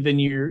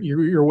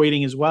you're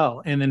waiting as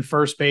well. And then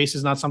first base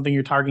is not something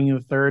you're targeting in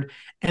the third.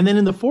 And then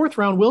in the fourth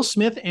round, Will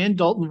Smith and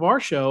Dalton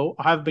Varsho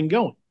have been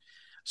going.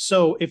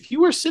 So if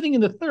you are sitting in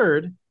the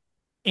third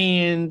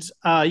and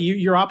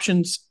your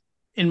options,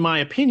 in my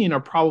opinion, are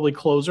probably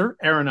closer,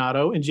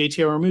 Arenado, and JT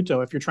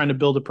Realmuto if you're trying to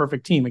build a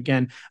perfect team.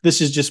 Again,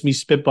 this is just me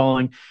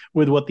spitballing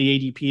with what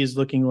the ADP is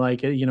looking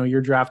like. Your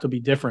draft will be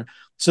different.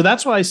 So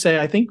that's why I say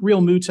I think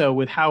Realmuto,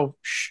 with how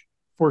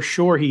for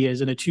sure he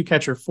is in a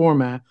two-catcher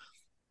format,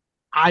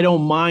 I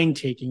don't mind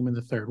taking him in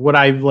the third. Would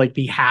I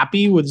be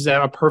happy? Was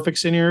that a perfect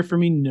scenario for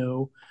me?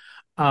 No.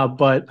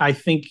 But I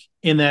think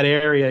in that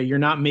area, you're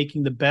not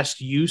making the best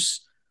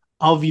use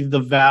of the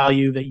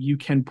value that you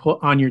can put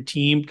on your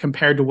team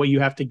compared to what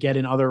you have to get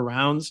in other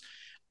rounds,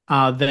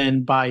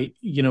 than by,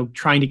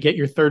 trying to get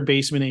your third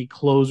baseman a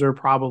closer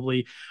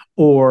probably,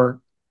 or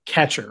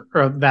catcher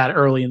or that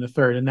early in the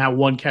third, and that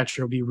one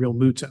catcher will be Real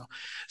Muto.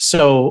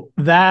 So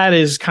that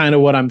is kind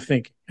of what I'm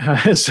thinking.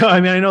 So,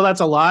 I mean, I know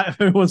that's a lot. If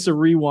anyone wants to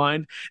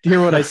rewind to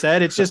hear what I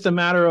said, it's just a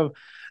matter of,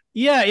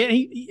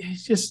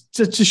 he's just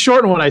to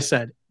shorten what I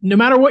said. No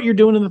matter what you're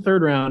doing in the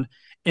third round,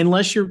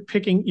 unless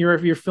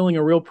if you're filling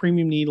a real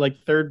premium need like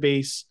third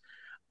base,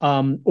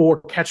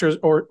 or catchers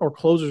or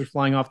closers are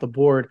flying off the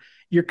board,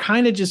 you're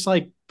kind of just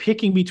like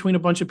picking between a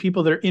bunch of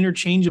people that are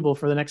interchangeable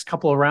for the next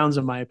couple of rounds,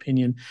 in my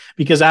opinion,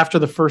 because after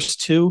the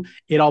first two,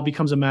 it all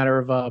becomes a matter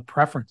of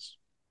preference.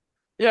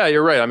 Yeah,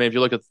 you're right. I mean, if you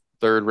look at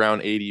third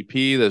round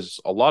ADP, there's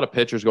a lot of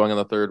pitchers going in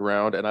the third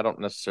round, and I don't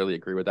necessarily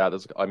agree with that.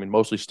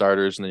 Mostly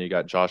starters, and then you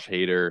got Josh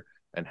Hader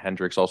and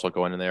Hendricks also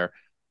going in there.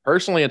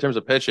 Personally, in terms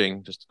of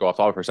pitching, just to go off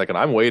topic for a second,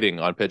 I'm waiting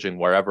on pitching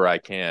wherever I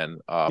can.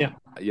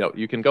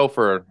 You can go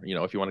for,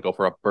 if you want to go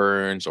for a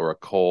Burns or a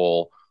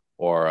Cole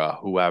or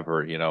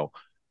whoever,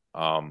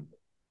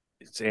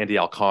 it's Andy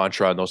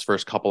Alcantara in those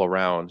first couple of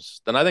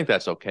rounds, then I think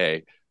that's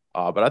okay.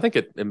 But I think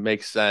it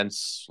makes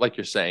sense, like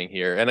you're saying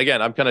here. And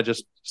again, I'm kind of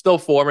just still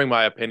forming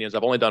my opinions.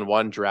 I've only done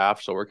one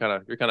draft, so you're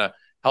kind of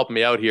helping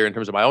me out here in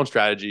terms of my own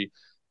strategy.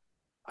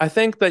 I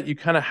think that you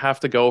kind of have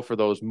to go for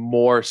those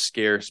more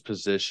scarce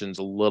positions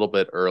a little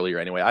bit earlier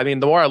anyway. I mean,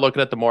 the more I look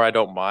at it, the more I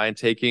don't mind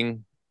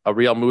taking a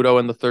Real Muto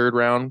in the third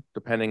round,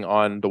 depending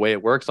on the way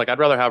it works. Like, I'd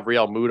rather have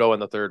Real Muto in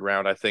the third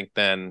round, I think,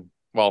 than,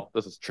 well,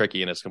 this is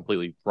tricky and it's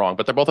completely wrong,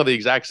 but they're both of the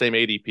exact same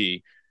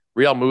ADP.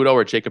 Real Muto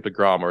or Jacob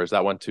deGrom, or is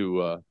that one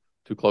too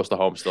close to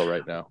home still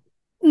right now?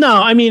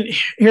 No, I mean,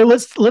 here,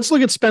 let's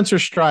look at Spencer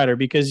Strider,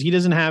 because he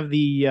doesn't have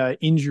the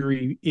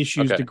injury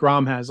issues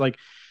deGrom has. Like,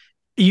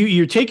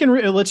 you're taking,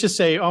 let's just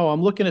say,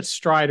 I'm looking at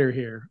Strider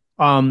here,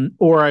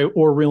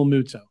 or Real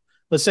Muto.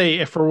 Let's say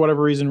if for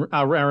whatever reason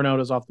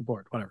Arenado's off the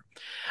board, whatever.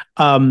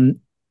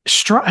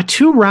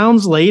 2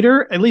 rounds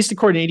later, at least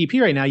according to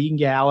ADP right now, you can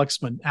get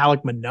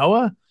Alek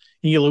Manoah,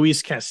 you can get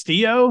Luis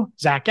Castillo,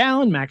 Zach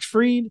Allen, Max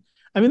Fried.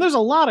 I mean, there's a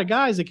lot of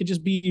guys that could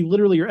just be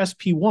literally your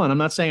SP1. I'm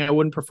not saying I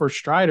wouldn't prefer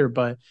Strider,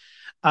 but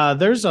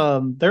there's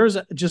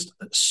just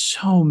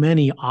so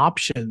many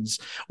options.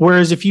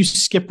 Whereas if you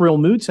skip Real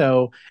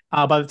Muto,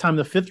 by the time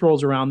the 5th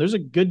rolls around, there's a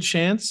good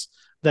chance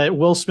that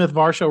Will Smith,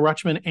 Varsho,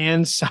 Rutschman,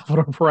 and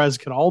Salvador Perez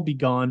could all be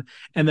gone.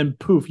 And then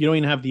poof, you don't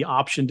even have the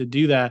option to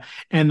do that.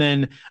 And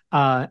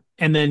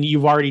then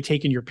you've already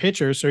taken your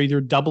pitchers. So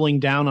either doubling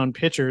down on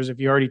pitchers if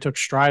you already took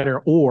Strider,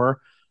 or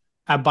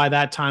by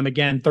that time,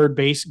 again, third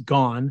base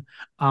gone,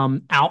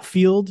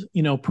 outfield,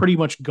 pretty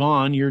much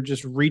gone. You're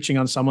just reaching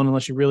on someone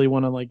unless you really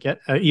want to like get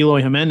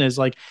Eloy Jimenez.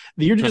 Like,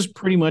 you're just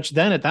pretty much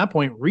then at that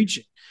point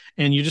reaching,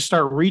 and you just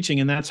start reaching,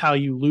 and that's how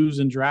you lose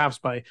in drafts,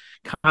 by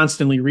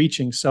constantly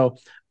reaching. So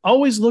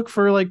always look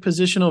for like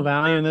positional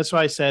value, and that's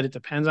why I said it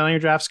depends on how your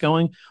draft's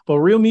going. But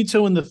Real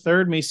Muto in the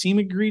third may seem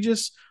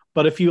egregious,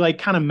 but if you like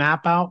kind of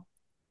map out,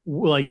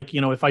 like,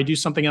 if I do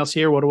something else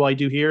here, what do I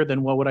do here?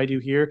 Then what would I do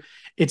here?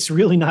 It's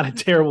really not a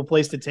terrible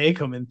place to take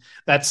him. And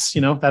that's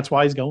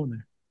why he's going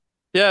there.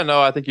 Yeah,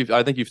 no, I think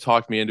you've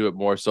talked me into it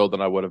more so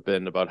than I would have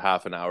been about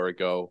half an hour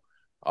ago.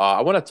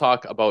 I want to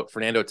talk about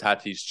Fernando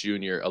Tatis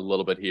Jr. a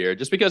little bit here,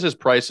 just because his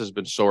price has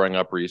been soaring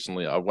up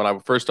recently. When I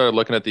first started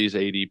looking at these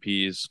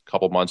ADPs a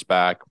couple months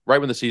back, right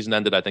when the season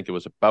ended, I think it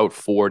was about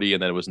 40,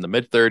 and then it was in the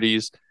mid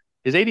 30s.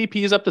 His ADP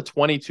is up to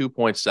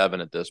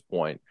 22.7 at this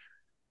point.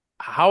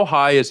 How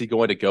high is he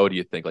going to go, do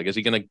you think? Like, is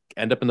he going to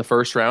end up in the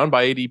first round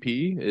by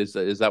ADP?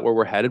 Is that where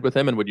we're headed with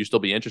him? And would you still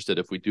be interested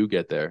if we do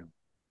get there?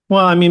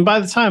 Well, I mean, by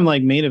the time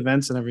like main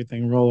events and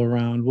everything roll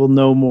around, we'll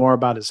know more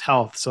about his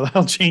health. So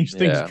that'll change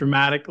things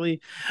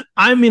dramatically.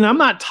 I mean, I'm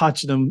not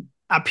touching him.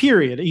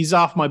 Period. He's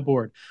off my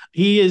board.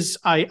 He is.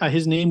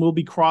 His name will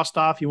be crossed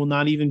off. He will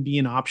not even be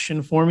an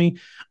option for me.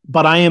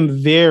 But I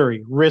am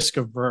very risk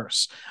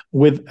averse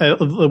with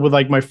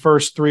like my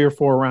first 3 or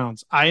 4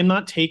 rounds. I am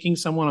not taking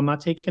someone. I'm not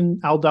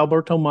taking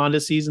Adalberto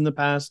Mondesi in the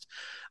past.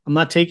 I'm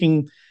not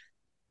taking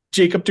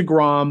Jacob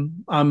deGrom.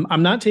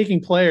 I'm not taking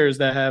players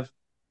that have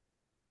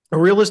a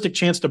realistic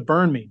chance to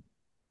burn me.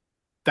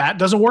 That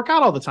doesn't work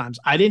out all the times.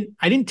 I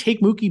didn't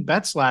take Mookie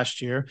Betts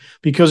last year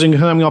because in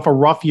coming off a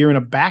rough year and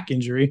a back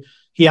injury.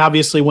 He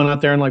obviously went out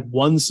there and like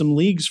won some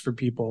leagues for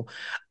people.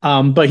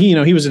 But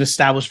he was an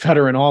established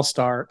veteran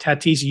all-star.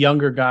 Tatis,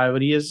 younger guy,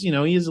 but he has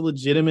a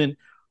legitimate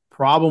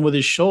problem with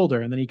his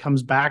shoulder. And then he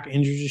comes back,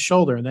 injures his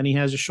shoulder. And then he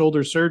has a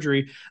shoulder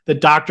surgery that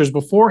doctors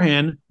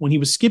beforehand, when he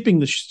was skipping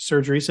the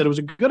surgery, said it was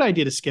a good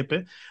idea to skip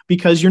it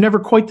because you're never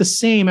quite the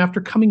same after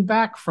coming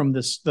back from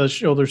the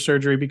shoulder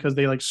surgery because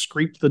they like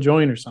scraped the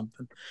joint or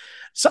something.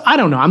 So I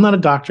don't know. I'm not a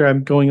doctor.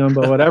 I'm going on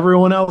by what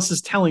everyone else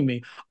is telling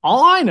me.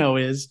 All I know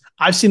is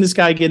I've seen this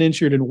guy get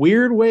injured in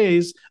weird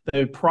ways that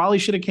I probably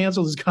should have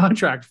canceled his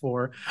contract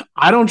for.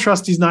 I don't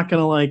trust he's not going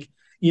to like,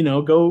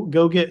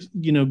 go get,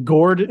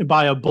 gored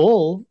by a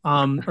bull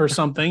or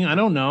something. I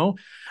don't know.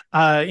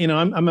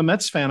 I'm a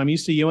Mets fan. I'm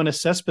used to Yoenis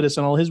Cespedes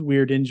and all his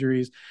weird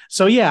injuries.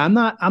 So yeah,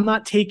 I'm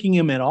not taking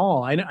him at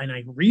all. And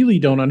I really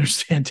don't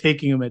understand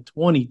taking him at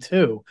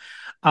 22.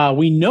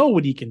 We know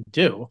what he can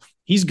do.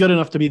 He's good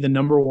enough to be the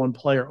number 1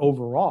 player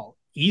overall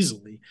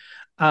easily.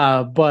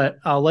 But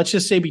let's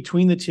just say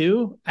between the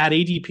two at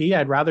ADP,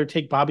 I'd rather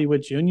take Bobby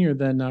Witt Jr.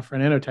 than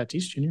Fernando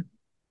Tatis Jr.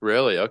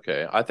 Really?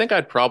 Okay. I think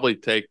I'd probably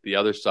take the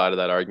other side of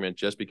that argument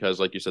just because,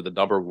 like you said, the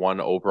number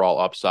one overall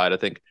upside. I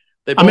think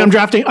they I mean,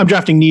 both. I'm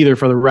drafting neither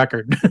for the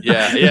record.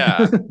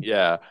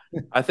 Yeah.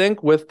 I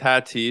think with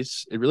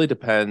Tatis, it really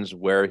depends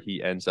where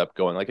he ends up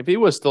going. Like if he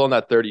was still in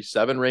that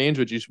 37 range,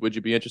 would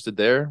you be interested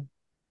there?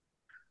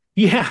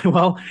 Yeah,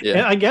 well,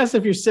 Yeah. I guess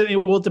if you're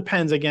sitting, well, it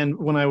depends. Again,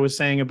 when I was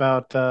saying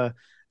about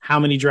how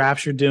many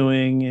drafts you're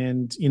doing,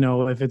 and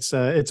if it's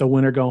a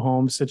win or go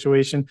home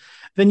situation,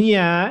 then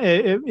yeah,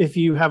 if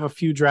you have a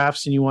few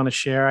drafts and you want to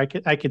share,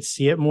 I could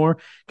see it more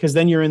because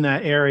then you're in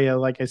that area,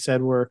 like I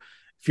said, where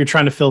if you're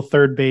trying to fill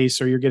third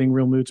base or you're getting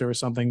real moods or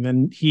something,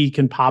 then he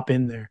can pop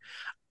in there.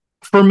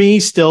 For me,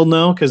 still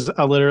no, because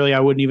I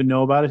wouldn't even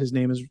know about it. His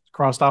name is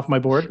crossed off my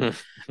board.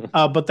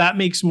 But that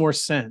makes more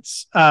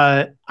sense.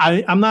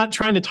 I'm not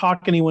trying to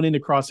talk anyone into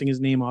crossing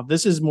his name off.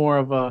 This is more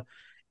of a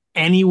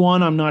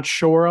anyone I'm not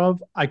sure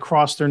of, I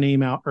cross their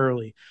name out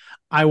early.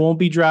 I won't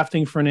be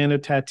drafting Fernando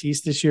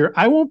Tatis this year.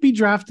 I won't be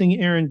drafting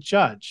Aaron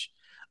Judge.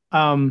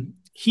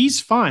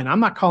 He's fine. I'm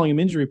not calling him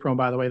injury prone,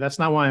 by the way. That's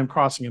not why I'm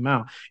crossing him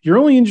out. You're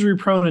only injury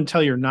prone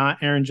until you're not.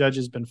 Aaron Judge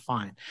has been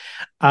fine.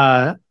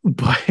 But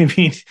I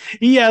mean,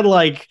 he had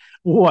like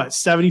what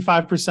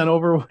 75%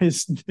 over what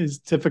his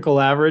typical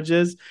average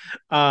is.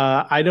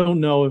 I don't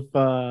know if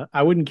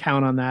I wouldn't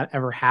count on that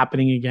ever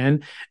happening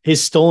again.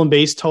 His stolen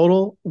base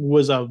total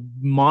was a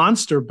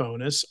monster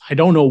bonus. I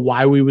don't know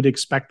why we would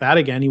expect that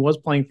again. He was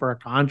playing for a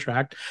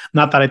contract.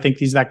 Not that I think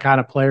he's that kind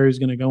of player who's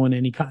going to go in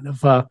any kind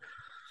of a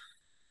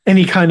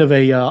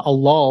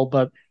lull,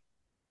 but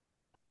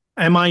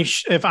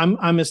if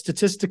I'm a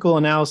statistical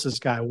analysis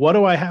guy, what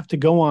do I have to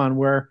go on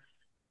where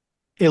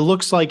it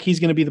looks like he's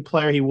going to be the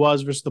player he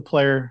was versus the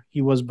player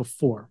he was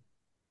before?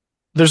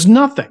 There's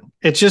nothing.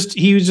 It's just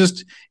he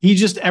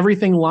just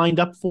everything lined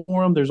up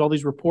for him. There's all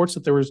these reports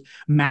that there was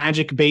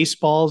magic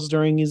baseballs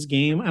during his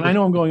game, and I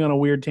know I'm going on a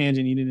weird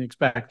tangent you didn't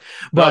expect,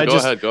 but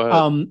No,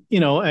 go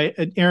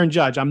ahead. Aaron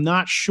Judge, I'm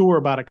not sure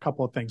about a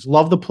couple of things.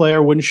 Love the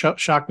player, wouldn't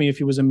shock me if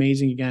he was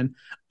amazing again.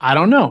 I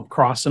don't know,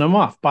 crossing him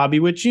off. Bobby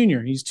Witt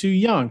Jr., he's too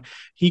young.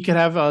 He could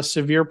have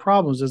severe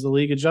problems as the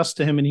league adjusts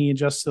to him and he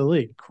adjusts to the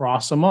league.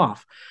 Cross him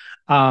off.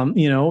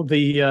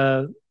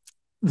 The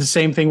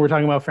same thing we're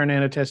talking about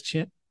Fernando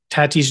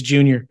Tatis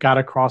Jr. got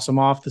to cross him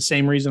off. The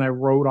same reason I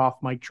wrote off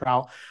Mike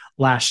Trout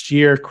last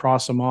year,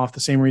 cross him off. The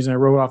same reason I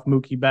wrote off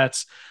Mookie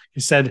Betts.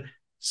 He said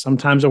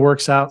sometimes it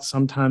works out,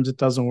 sometimes it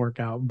doesn't work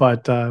out.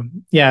 But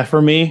yeah,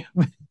 for me,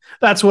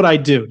 that's what I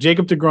do.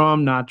 Jacob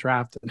deGrom, not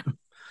drafted.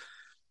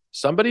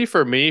 Somebody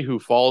for me who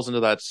falls into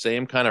that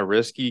same kind of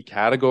risky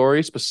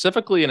category,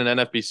 specifically in an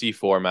NFBC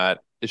format,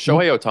 is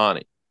Shohei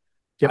Ohtani.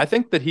 Yep. I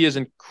think that he is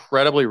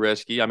incredibly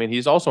risky. I mean,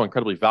 he's also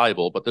incredibly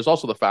valuable, but there's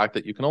also the fact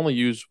that you can only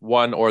use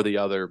one or the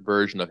other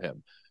version of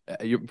him.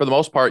 For the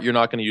most part, you're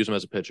not going to use him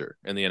as a pitcher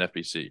in the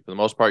NFBC. For the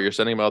most part, you're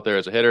sending him out there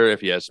as a hitter.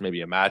 If he has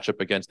maybe a matchup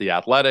against the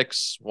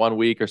Athletics 1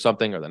 week or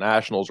something, or the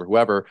Nationals or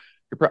whoever,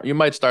 you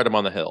might start him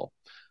on the hill.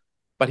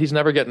 But he's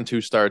never getting 2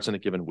 starts in a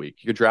given week.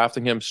 You're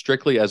drafting him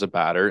strictly as a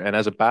batter. And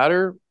as a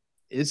batter,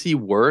 is he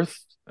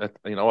worth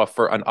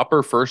for an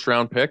upper first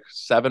round pick,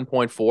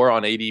 7.4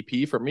 on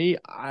ADP? For me,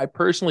 I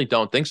personally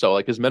don't think so.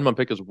 Like his minimum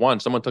pick is 1.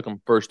 Someone took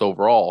him first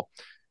overall,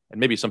 and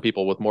maybe some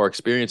people with more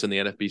experience in the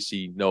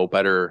NFBC know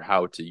better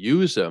how to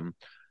use him.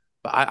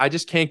 But I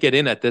just can't get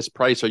in at this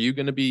price.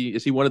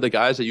 Is he one of the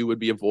guys that you would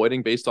be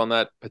avoiding based on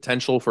that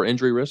potential for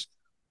injury risk?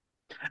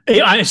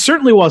 I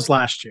certainly was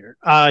last year.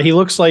 He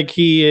looks like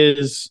he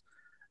is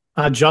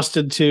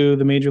adjusted to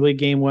the major league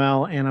game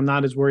well, and I'm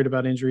not as worried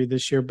about injury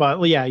this year. But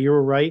yeah,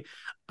 you're right.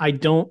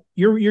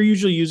 You're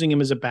usually using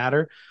him as a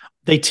batter.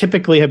 They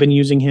typically have been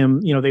using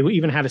him, they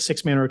even had a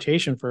 6-man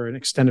rotation for an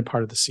extended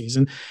part of the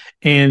season,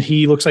 and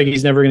he looks like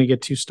he's never going to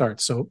get 2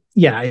 starts. So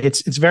yeah,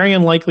 it's very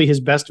unlikely his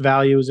best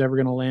value is ever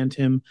going to land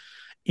him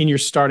in your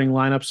starting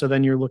lineup. So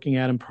then you're looking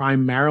at him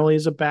primarily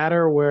as a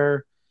batter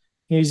where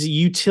he's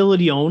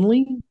utility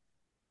only.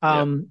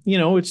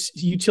 It's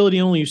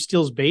utility only who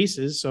steals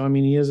bases. So, I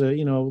mean, he has a,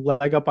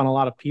 leg up on a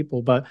lot of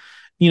people, but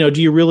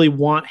do you really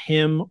want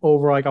him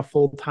over like a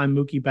full-time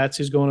Mookie Betts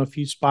who's going a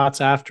few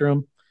spots after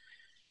him?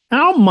 I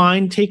don't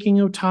mind taking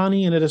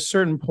Ohtani, and at a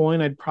certain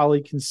point, I'd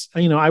probably,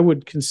 I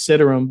would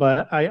consider him,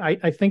 but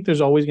I think there's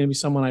always going to be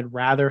someone I'd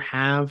rather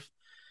have.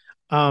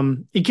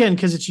 Again,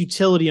 because it's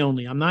utility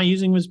only. I'm not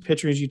using him as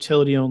pitcher, as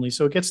utility only.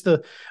 So it gets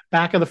the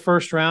back of the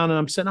first round, and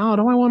I'm saying, oh,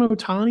 do I want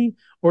Ohtani,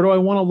 or do I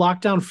want to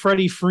lock down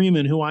Freddie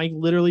Freeman, who I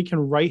literally can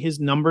write his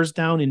numbers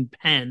down in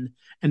pen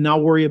and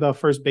not worry about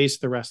first base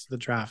the rest of the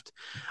draft?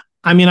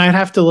 I mean, I'd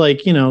have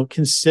to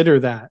consider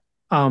that.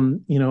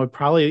 I'd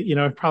probably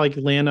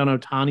land on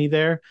Ohtani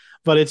there,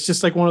 but it's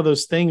just like one of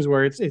those things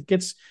where it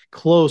gets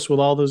close with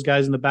all those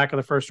guys in the back of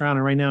the first round.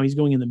 And right now he's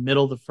going in the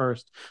middle of the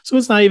first. So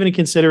it's not even a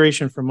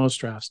consideration for most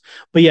drafts,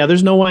 but yeah,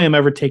 there's no way I'm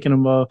ever taking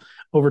him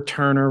over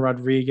Turner,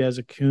 Rodriguez,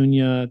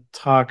 Acuna,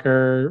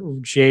 Tucker,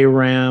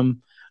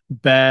 J-Ram,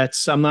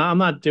 Betts. I'm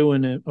not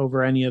doing it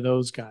over any of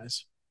those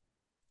guys.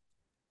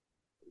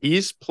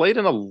 He's played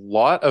in a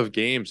lot of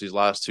games these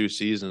last 2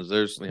 seasons.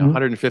 There's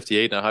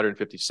 158 and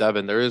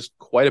 157. There is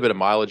quite a bit of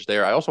mileage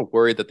there. I also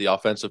worried that the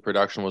offensive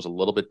production was a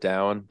little bit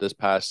down this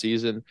past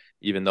season,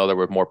 even though there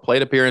were more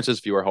plate appearances,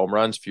 fewer home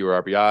runs,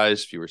 fewer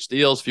RBIs, fewer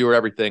steals, fewer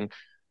everything.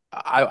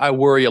 I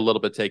worry a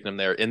little bit taking him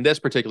there in this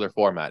particular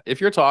format.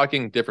 If you're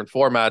talking different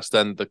formats,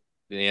 then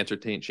the answer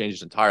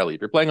changes entirely.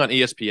 If you're playing on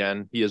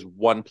ESPN, he is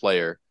one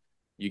player.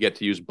 You get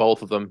to use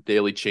both of them,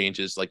 daily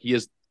changes. Like, he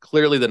is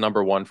clearly the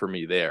number one for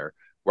me there,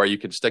 where you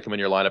can stick him in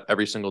your lineup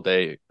every single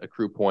day,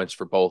 accrue points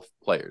for both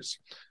players.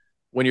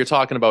 When you're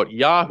talking about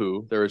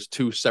Yahoo, there is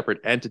two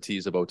separate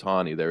entities of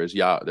Ohtani. There is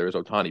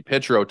Ohtani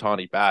pitcher,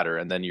 Ohtani batter,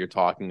 and then you're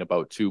talking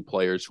about two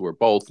players who are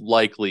both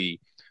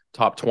likely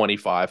top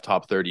 25,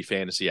 top 30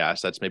 fantasy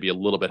assets, maybe a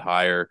little bit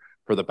higher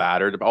for the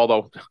batter.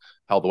 Although,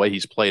 hell, the way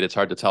he's played, it's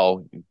hard to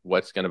tell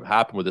what's going to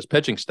happen with his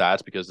pitching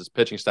stats, because his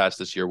pitching stats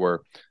this year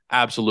were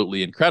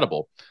absolutely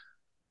incredible.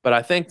 But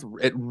I think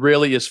it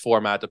really is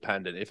format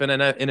dependent. If in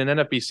an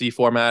NFBC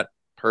format,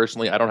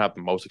 personally, I don't have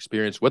the most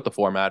experience with the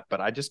format,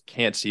 but I just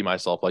can't see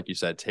myself, like you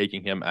said,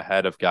 taking him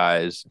ahead of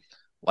guys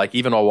like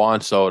even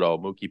Juan Soto,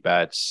 Mookie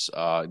Betts,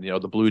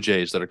 the Blue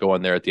Jays that are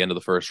going there at the end of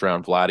the first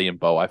round, Vladdy and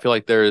Bo. I feel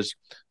like there's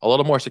a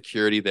little more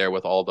security there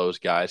with all those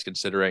guys,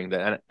 considering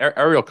that. And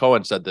Ariel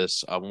Cohen said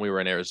this when we were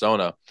in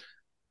Arizona.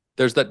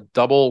 There's that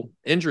double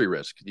injury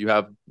risk.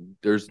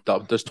 There's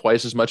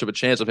twice as much of a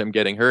chance of him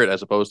getting hurt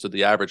as opposed to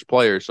the average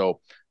player. So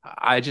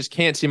I just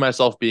can't see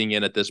myself being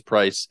in at this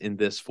price in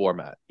this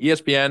format.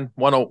 ESPN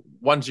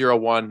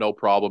 101, no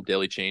problem.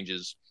 Daily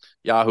changes.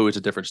 Yahoo is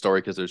a different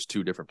story because there's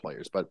two different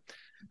players. But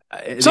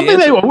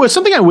something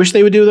I wish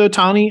they would do though,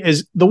 Tony,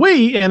 is the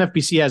way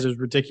NFBC has is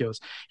ridiculous.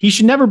 He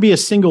should never be a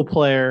single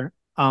player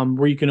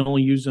where you can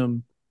only use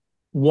him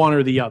one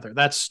or the other.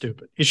 That's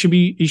stupid. It should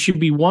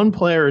be one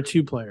player or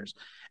two players.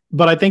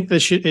 But I think it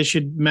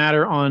should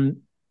matter on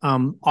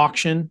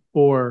auction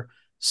or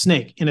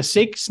snake. In a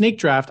snake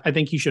draft, I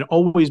think he should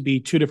always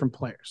be two different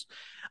players.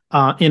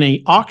 In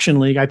a auction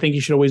league, I think he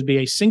should always be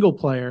a single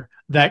player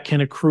that can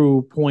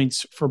accrue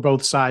points for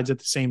both sides at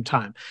the same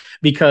time,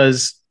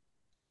 because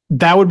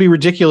that would be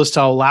ridiculous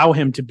to allow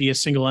him to be a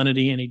single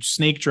entity in a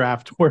snake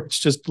draft where it's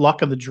just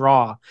luck of the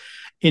draw.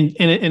 In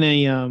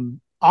a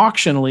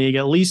auction league,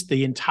 at least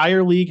the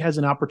entire league has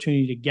an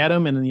opportunity to get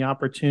him and the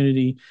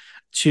opportunity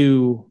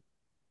to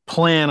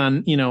plan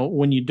on,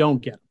 when you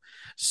don't get them.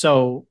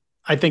 So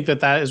I think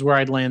that is where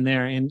I'd land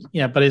there. And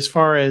yeah, but as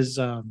far as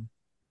him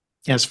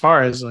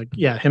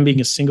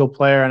being a single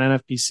player on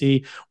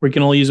NFBC where you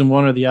can only use him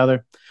one or the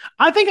other,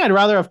 I think I'd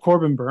rather have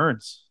Corbin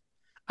Burns.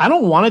 I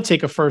don't want to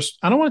take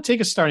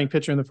a starting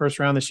pitcher in the first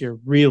round this year,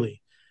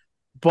 really.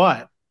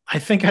 But I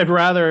think I'd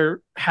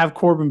rather have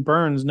Corbin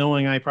Burns,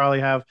 knowing I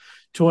probably have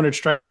 200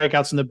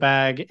 strikeouts in the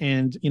bag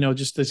and,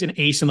 just as an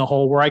ace in the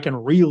hole where I can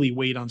really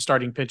wait on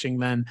starting pitching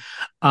than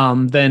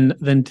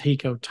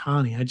take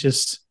Ohtani.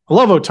 I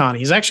love Ohtani.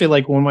 He's actually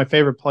like one of my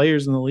favorite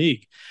players in the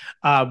league.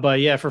 But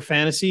yeah, for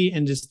fantasy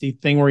and just the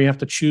thing where you have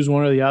to choose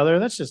one or the other,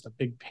 that's just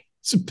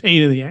it's a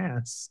pain in the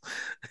ass.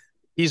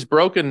 He's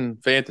broken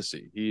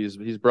fantasy.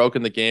 He's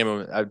broken the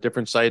game.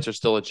 Different sites are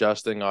still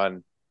adjusting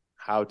on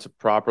how to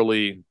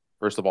properly,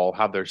 first of all,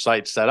 have their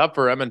site set up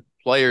for him, and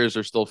players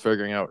are still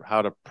figuring out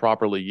how to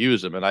properly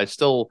use him. And I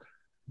still,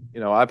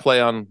 I play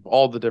on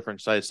all the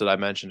different sites that I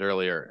mentioned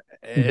earlier.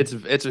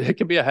 It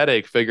can be a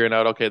headache figuring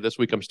out, okay, this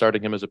week I'm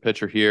starting him as a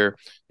pitcher here,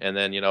 and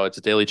then it's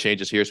a daily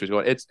changes here, so he's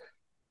going.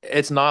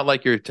 It's not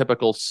like your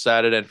typical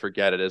set it and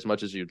forget it as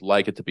much as you'd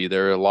like it to be.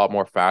 There are a lot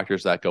more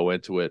factors that go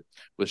into it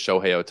with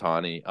Shohei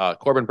Ohtani.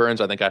 Corbin Burns,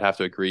 I think I'd have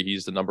to agree.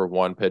 He's the number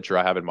one pitcher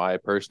I have in my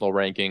personal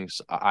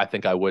rankings. I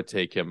think I would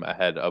take him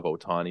ahead of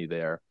Ohtani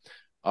there.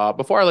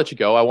 Before I let you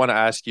go, I want to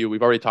ask you,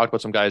 we've already talked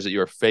about some guys that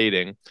you are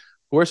fading.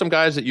 Who are some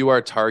guys that you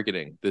are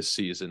targeting this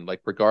season?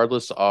 Like,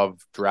 regardless of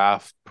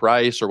draft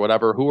price or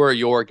whatever, who are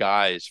your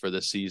guys for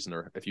this season?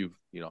 Or if you've,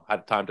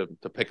 had time to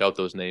pick out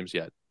those names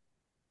yet?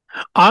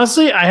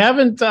 Honestly, I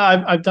haven't.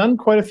 I've done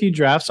quite a few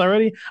drafts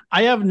already.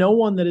 I have no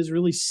one that is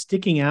really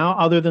sticking out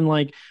other than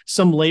like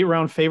some late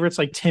round favorites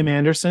like Tim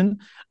Anderson,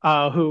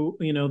 who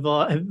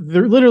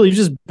they're literally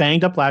just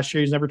banged up last year.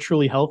 He's never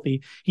truly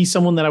healthy. He's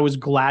someone that I was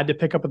glad to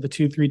pick up at the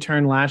 2-3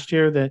 turn last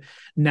year that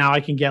now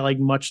I can get like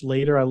much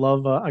later. I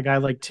love a guy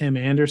like Tim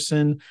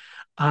Anderson.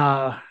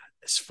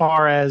 As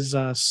far as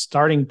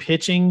starting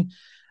pitching,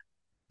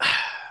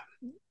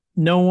 there's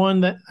no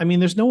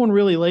one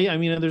really late. I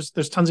mean, there's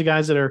tons of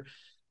guys that are,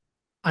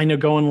 I know,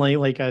 going late,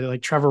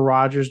 like Trevor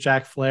Rogers,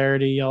 Jack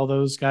Flaherty, all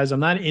those guys. I'm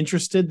not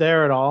interested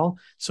there at all.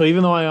 So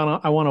even though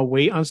I want to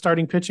wait on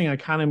starting pitching, I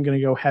kind of am going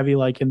to go heavy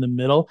like in the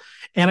middle.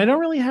 And I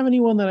don't really have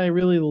anyone that I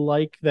really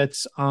like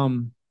that's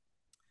that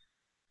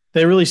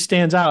really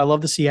stands out. I love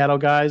the Seattle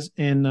guys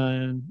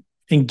in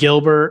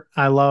Gilbert.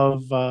 I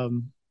love. God,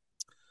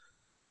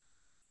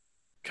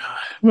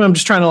 I'm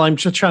just trying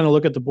to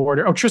look at the board.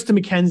 Oh, Tristan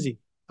McKenzie.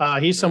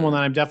 He's someone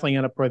that I'm definitely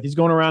going to put. He's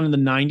going around in the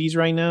 90s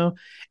right now,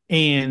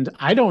 and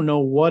I don't know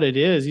what it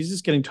is. He's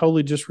just getting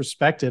totally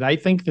disrespected. I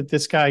think that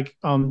this guy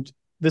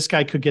this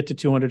guy could get to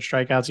 200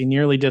 strikeouts. He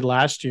nearly did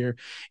last year.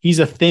 He's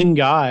a thin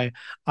guy.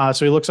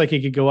 So he looks like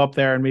he could go up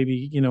there and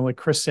maybe, like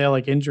Chris Sale,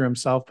 like injure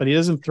himself, but he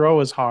doesn't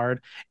throw as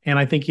hard. And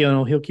I think,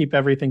 he'll keep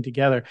everything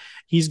together.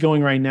 He's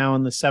going right now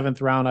in the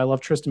 7th round. I love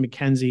Tristan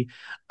McKenzie.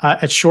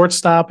 At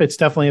shortstop, it's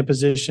definitely a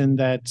position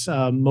that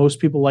most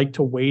people like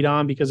to wait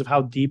on because of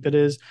how deep it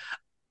is.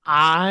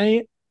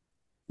 I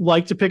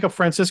like to pick up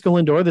Francisco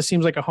Lindor. This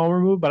seems like a homer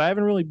move, but I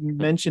haven't really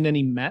mentioned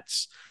any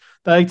Mets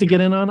that I like to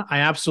get in on. I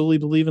absolutely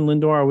believe in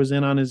Lindor. I was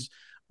in on his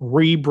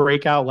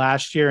re-breakout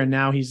last year, and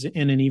now he's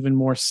in an even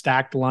more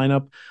stacked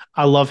lineup.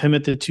 I love him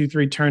at the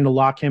 2-3 turn to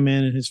lock him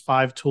in and his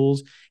 5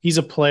 tools. He's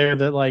a player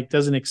that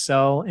doesn't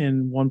excel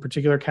in one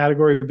particular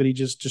category, but he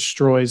just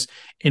destroys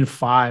in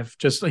 5.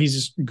 He's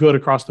just good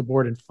across the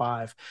board in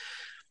 5.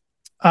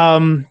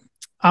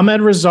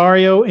 Ahmed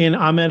Rosario and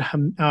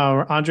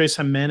Andres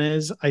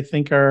Jimenez, I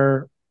think,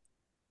 are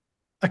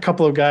a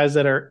couple of guys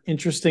that are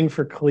interesting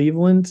for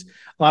Cleveland.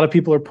 A lot of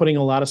people are putting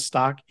a lot of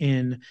stock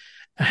in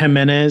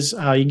Jimenez. You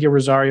can get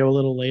Rosario a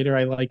little later.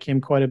 I like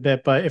him quite a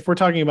bit. But if we're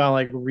talking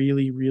about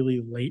really,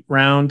 really late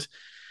round,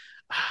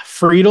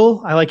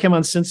 Friedel, I like him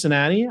on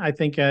Cincinnati. I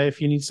think if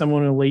you need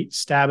someone a late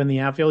stab in the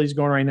outfield, he's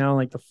going right now in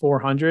like the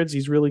 400s.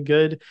 He's really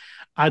good.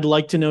 I'd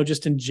like to know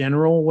just in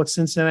general what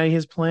Cincinnati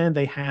has planned.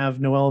 They have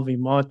Noel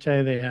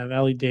Vimote. They have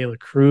Ellie De La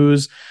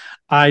Cruz.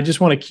 I just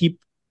want to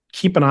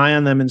keep an eye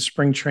on them in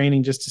spring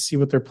training just to see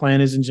what their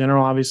plan is in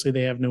general. Obviously,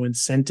 they have no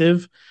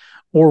incentive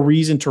or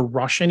reason to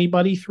rush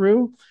anybody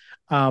through.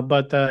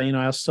 But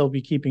I'll still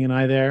be keeping an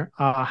eye there.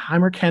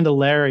 Heimer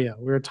Candelaria,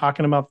 we were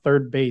talking about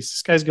third base.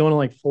 This guy's going to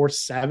like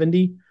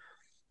 470.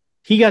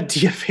 He got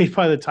DFA'd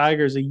by the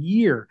Tigers a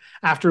year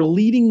after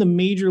leading the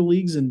major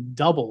leagues in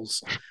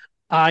doubles.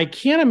 I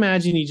can't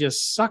imagine he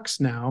just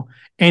sucks now.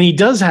 And he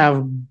does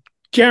have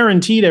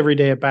guaranteed every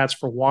day at bats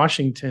for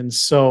Washington.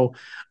 So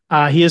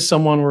he is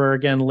someone where,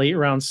 again, late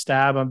round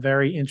stab. I'm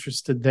very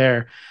interested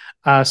there.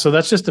 So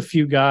that's just a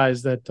few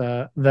guys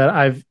that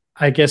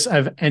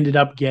I've ended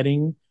up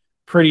getting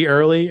pretty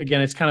early.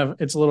 Again, it's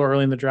a little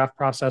early in the draft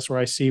process where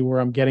I see where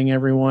I'm getting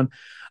everyone.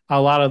 A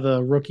lot of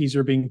the rookies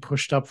are being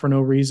pushed up for no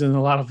reason.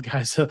 A lot of the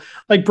guys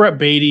like Brett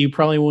Beatty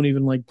probably won't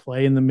even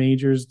play in the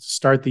majors to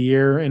start the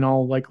year in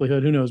all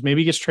likelihood. Who knows?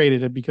 Maybe he gets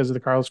traded because of the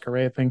Carlos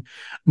Correa thing.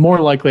 More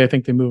likely, I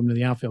think they move him to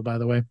the outfield, by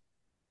the way.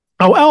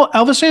 Oh,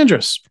 Elvis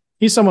Andrus.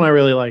 He's someone I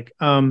really like.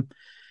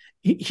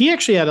 He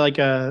actually had like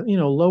a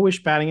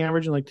lowish batting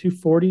average in like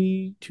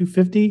 240,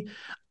 250.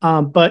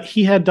 But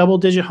he had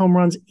double-digit home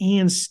runs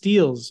and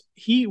steals.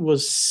 He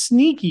was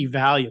sneaky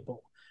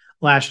valuable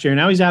last year.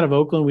 Now he's out of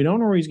Oakland. We don't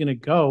know where he's going to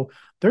go.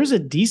 There's a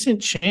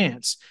decent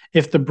chance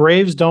if the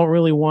Braves don't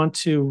really want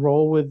to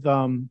roll with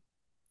I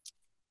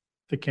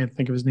can't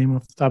think of his name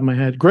off the top of my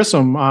head.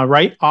 Grissom,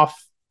 right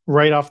off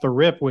the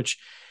rip, which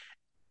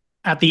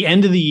at the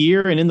end of the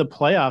year and in the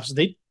playoffs,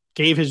 they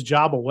gave his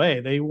job away.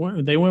 They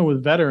went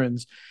with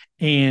veterans.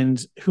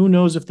 And who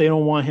knows if they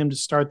don't want him to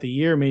start the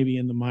year, maybe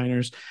in the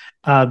minors.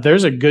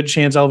 There's a good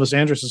chance Elvis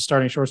Andrus is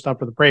starting shortstop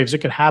for the Braves. It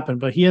could happen,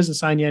 but he hasn't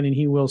signed yet, and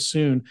he will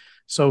soon.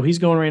 So he's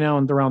going right now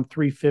in around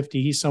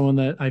 350. He's someone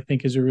that I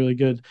think is a really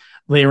good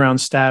lay-around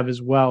stab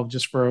as well,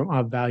 just for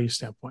a value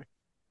standpoint.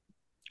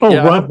 Oh,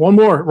 yeah. One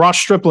more. Ross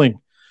Stripling.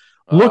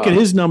 Look at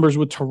his numbers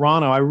with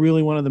Toronto. I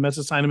really wanted the Mets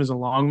to sign him as a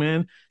long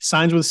man.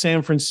 Signs with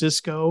San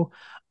Francisco.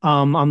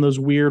 On those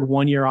weird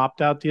 1-year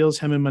opt-out deals.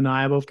 Him and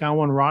Manaea both got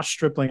one. Ross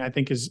Stripling, I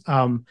think, is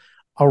a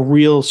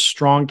real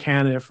strong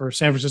candidate for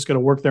San Francisco to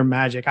work their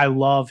magic. I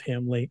love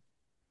him late.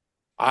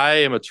 I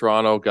am a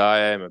Toronto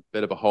guy. I'm a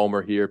bit of a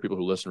homer here. People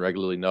who listen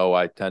regularly know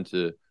I tend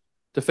to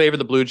favor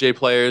the Blue Jay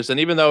players. And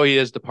even though he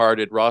has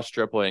departed, Ross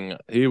Stripling,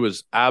 he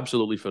was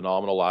absolutely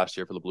phenomenal last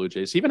year for the Blue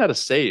Jays. He even had a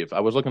save. I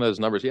was looking at his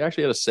numbers. He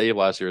actually had a save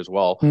last year as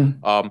well.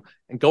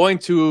 And going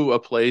to a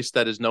place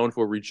that is known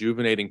for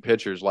rejuvenating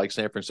pitchers like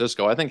San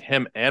Francisco, I think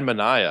him and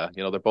Manaea,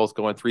 they're both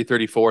going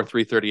 334 and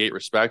 338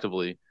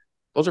 respectively.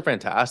 Those are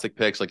fantastic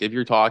picks. Like if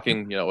you're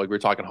talking, like we're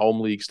talking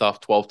home league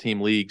stuff,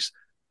 12-team leagues,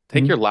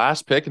 take your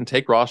last pick and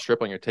take Ross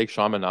Stripling or take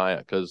Sean Manaea,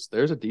 because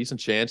there's a decent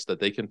chance that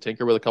they can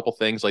tinker with a couple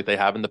things like they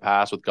have in the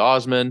past with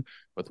Gausman,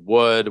 with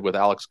Wood, with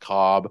Alex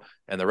Cobb,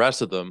 and the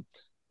rest of them.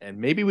 And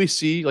maybe we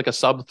see like a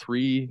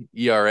sub-3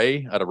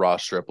 ERA out of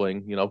Ross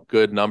Stripling,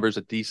 good numbers,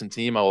 a decent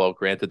team, although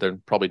granted they're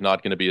probably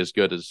not going to be as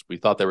good as we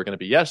thought they were going to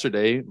be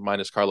yesterday,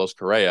 minus Carlos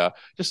Correa.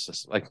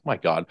 Just like, my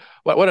God,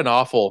 what an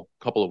awful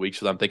couple of weeks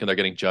for them, thinking they're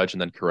getting Judge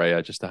and then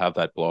Correa, just to have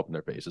that blow up in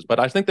their faces. But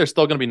I think they're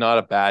still going to be not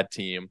a bad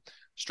team.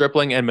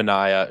 Stripling and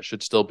Manaea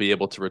should still be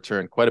able to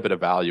return quite a bit of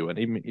value. And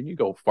even if you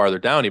go farther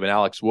down, even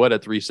Alex Wood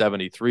at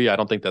 373, I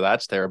don't think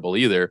that's terrible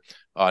either.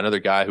 Another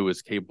guy who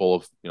is capable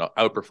of,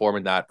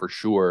 outperforming that for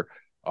sure.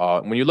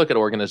 When you look at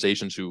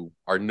organizations who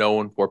are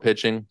known for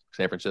pitching,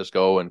 San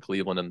Francisco and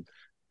Cleveland and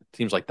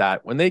teams like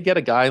that, when they get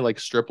a guy like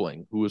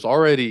Stripling, who is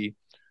already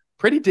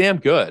pretty damn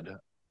good,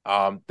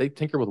 they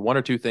tinker with one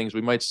or two things.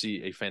 We might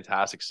see a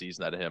fantastic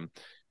season out of him.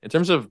 In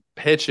terms of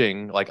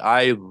pitching, like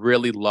I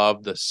really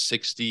love the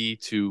 60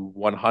 to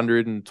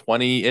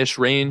 120-ish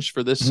range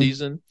for this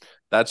season.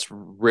 That's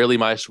really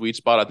my sweet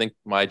spot. I think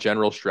my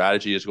general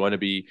strategy is going to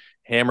be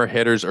hammer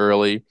hitters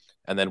early.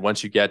 And then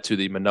once you get to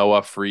the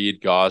Manoah, Fried,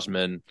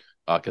 Gosman,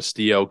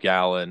 Castillo,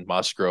 Gallen,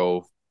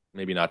 Musgrove,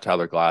 maybe not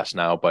Tyler Glass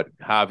now, but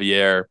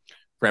Javier,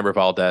 Framber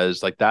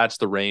Valdez, like that's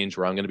the range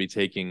where I'm going to be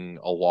taking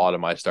a lot of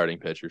my starting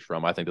pitchers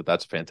from. I think that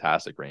that's a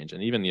fantastic range.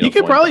 And even, you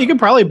could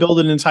probably build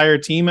an entire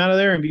team out of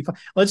there and be fine.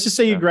 Let's just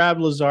say you grab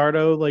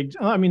Luzardo. Like,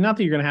 I mean, not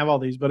that you're going to have all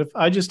these, but if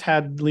I just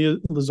had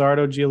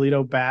Luzardo,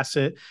 Giolito,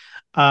 Bassett,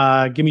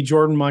 give me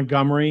Jordan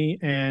Montgomery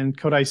and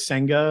Kodai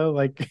Senga,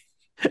 like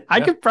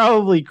I could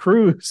probably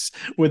cruise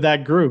with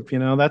that group.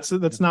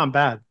 That's not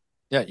bad.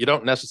 Yeah, you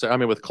don't necessarily. I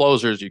mean, with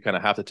closers, you kind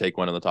of have to take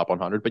one in the top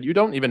 100, but you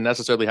don't even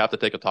necessarily have to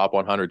take a top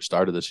 100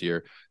 starter this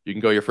year. You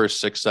can go your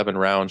first 6-7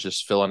 rounds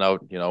just filling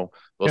out,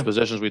 those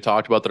positions we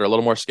talked about that are a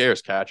little more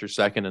scarce: catcher,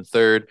 second, and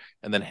third,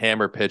 and then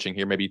hammer pitching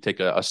here. Maybe you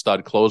take a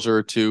stud closer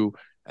or two,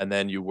 and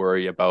then you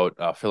worry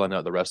about filling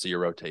out the rest of your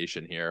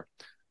rotation here.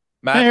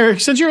 Matt, hey,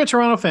 Eric, since you're a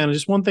Toronto fan,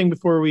 just one thing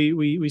before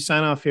we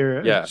sign off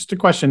here. Yeah, just a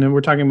question, and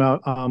we're talking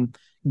about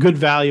good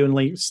value and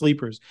late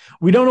sleepers.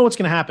 We don't know what's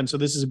going to happen, so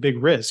this is a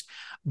big risk.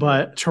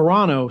 But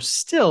Toronto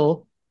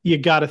still, you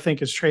got to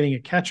think, is trading a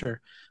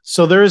catcher.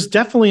 So there is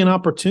definitely an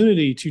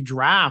opportunity to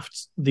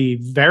draft the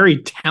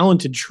very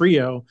talented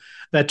trio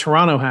that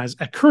Toronto has.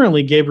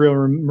 Currently,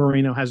 Gabriel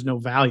Moreno has no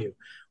value.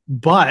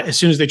 But as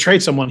soon as they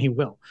trade someone, he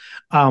will.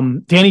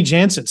 Danny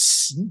Jansen,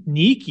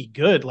 sneaky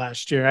good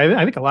last year.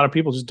 I think a lot of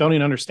people just don't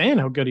even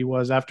understand how good he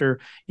was after,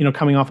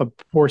 coming off a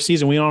poor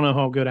season. We don't know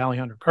how good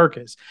Alejandro Kirk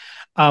is.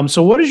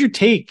 So what is your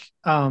take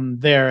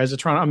there as a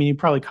Toronto? I mean, you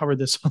probably covered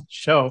this on the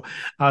show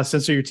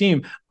since they're your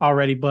team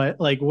already, but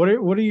like, what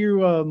are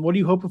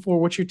you hoping for?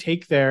 What's your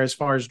take there as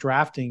far as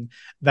drafting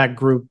that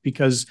group?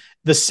 Because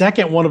the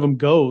second one of them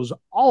goes,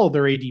 all of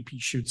their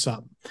ADP shoots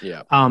up.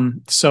 Yeah. How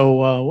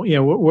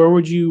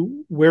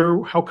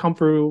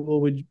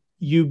comfortable would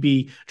you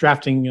be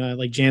drafting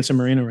like Jansen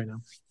Moreno right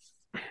now?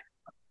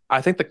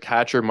 I think the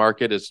catcher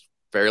market is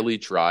fairly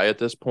dry at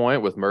this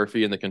point, with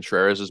Murphy and the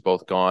Contreras is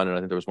both gone. And I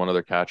think there was one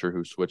other catcher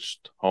who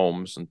switched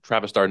homes, and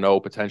Travis d'Arnaud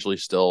potentially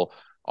still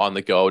on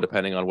the go,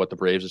 depending on what the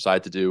Braves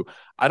decide to do.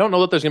 I don't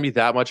know that there's going to be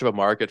that much of a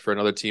market for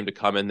another team to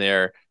come in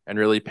there and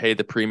really pay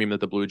the premium that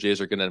the Blue Jays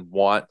are going to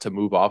want to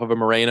move off of a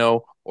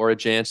Moreno or a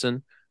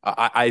Jansen.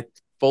 I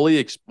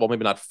fully, well,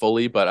 maybe not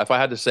fully, but if I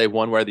had to say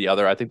one way or the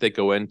other, I think they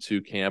go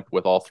into camp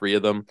with all three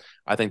of them.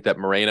 I think that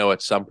Moreno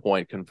at some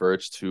point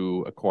converts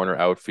to a corner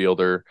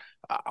outfielder.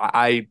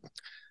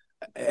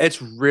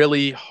 It's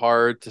really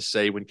hard to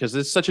say because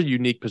it's such a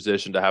unique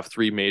position to have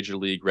three major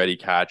league ready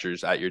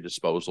catchers at your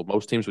disposal.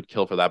 Most teams would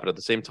kill for that, but at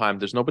the same time,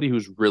 there's nobody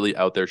who's really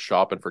out there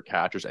shopping for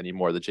catchers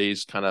anymore. The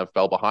Jays kind of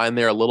fell behind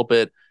there a little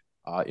bit.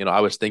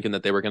 I was thinking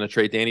that they were going to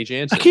trade Danny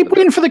Jansen. I keep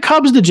waiting for the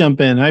Cubs to jump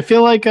in. I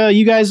feel like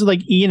you guys are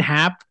like Ian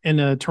Happ and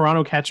a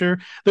Toronto catcher.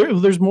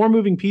 There's more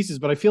moving pieces,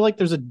 but I feel like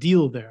there's a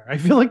deal there. I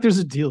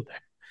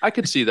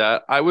could see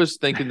that. I was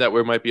thinking that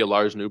there might be a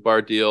Lars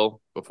Nootbaar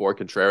deal before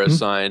Contreras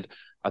signed.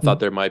 I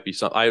thought there might be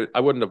some. I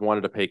wouldn't have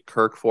wanted to pay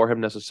Kirk for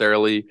him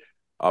necessarily,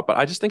 but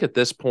I just think at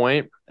this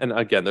point, and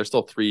again, there's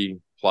still 3+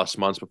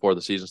 months before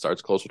the season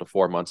starts, closer to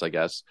 4 months, I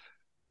guess.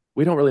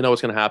 We don't really know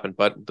what's going to happen,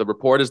 but the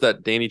report is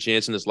that Danny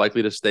Jansen is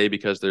likely to stay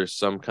because there's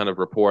some kind of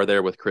rapport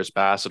there with Chris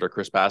Bassett, or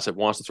Chris Bassett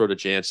wants to throw to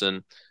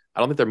Jansen. I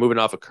don't think they're moving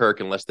off of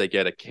Kirk unless they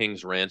get a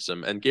king's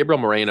ransom. And Gabriel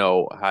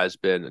Moreno has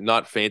been,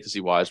 not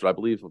fantasy-wise, but I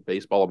believe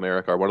Baseball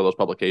America or one of those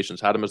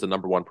publications had him as the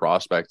number one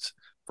prospect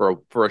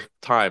for a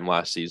time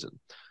last season.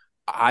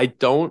 I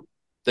don't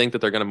think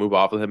that they're going to move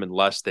off of him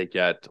unless they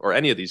get, or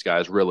any of these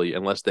guys really,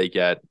 unless they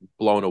get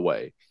blown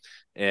away.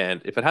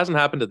 And if it hasn't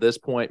happened at this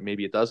point,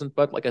 maybe it doesn't.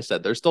 But like I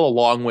said, there's still a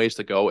long ways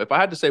to go. If I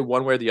had to say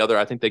one way or the other,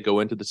 I think they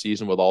go into the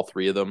season with all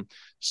three of them,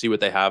 see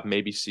what they have,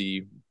 maybe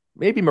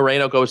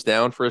Moreno goes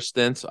down for a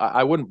stint.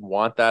 I wouldn't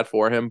want that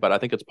for him, but I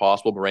think it's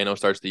possible Moreno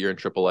starts the year in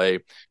AAA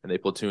and they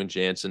platoon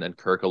Jansen and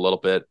Kirk a little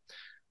bit.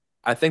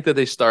 I think that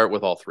they start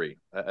with all three,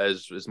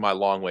 as is my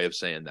long way of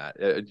saying that.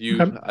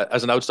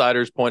 As an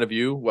outsider's point of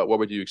view, what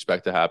would you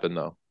expect to happen,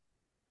 though?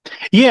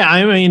 Yeah,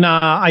 I mean,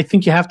 I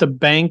think you have to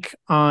bank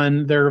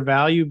on their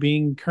value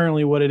being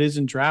currently what it is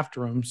in draft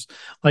rooms.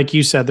 Like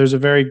you said, there's a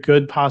very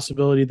good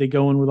possibility they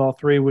go in with all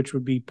three, which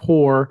would be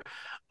poor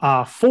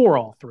for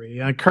all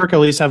three. Kirk at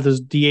least have those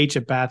DH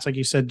at bats. Like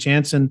you said,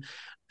 Jansen,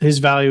 his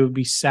value would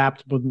be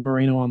sapped with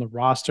Moreno on the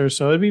roster.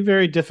 So it'd be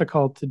very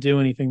difficult to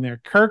do anything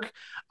there. Kirk,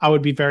 I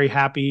would be very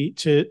happy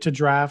to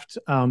draft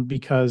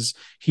because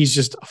he's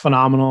just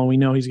phenomenal. We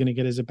know he's going to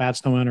get his at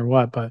bats no matter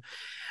what, but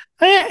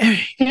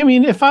I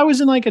mean, if I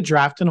was in like a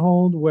draft and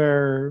hold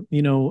where,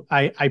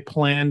 I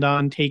planned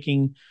on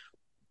taking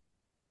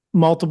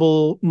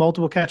multiple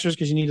catchers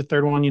because you need a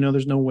third one,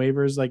 there's no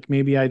waivers. Like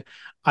maybe I'd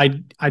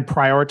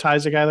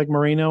prioritize a guy like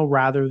Moreno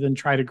rather than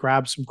try to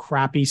grab some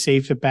crappy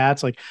safe at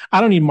bats. Like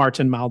I don't need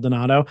Martin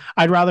Maldonado.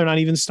 I'd rather not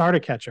even start a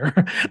catcher.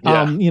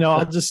 Yeah.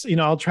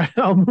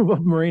 I'll move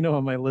up Moreno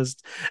on my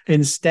list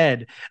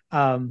instead.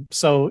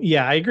 So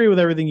yeah, I agree with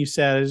everything you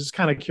said. I was just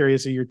kind of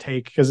curious of your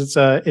take because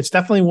it's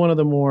definitely one of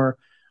the more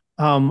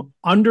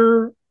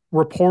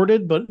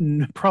reported, but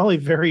probably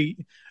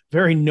very,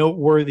 very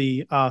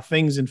noteworthy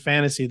things in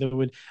fantasy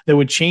that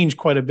would change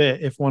quite a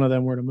bit if one of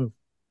them were to move.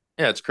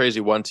 Yeah, it's crazy.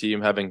 One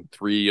team having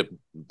 3 of the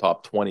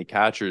top 20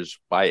 catchers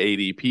by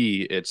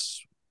ADP.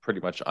 It's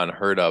pretty much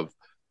unheard of.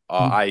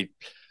 I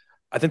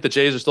think the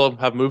Jays are still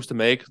have moves to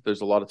make.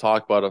 There's a lot of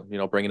talk about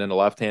bringing in a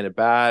left-handed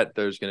bat.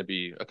 There's going to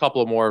be a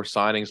couple of more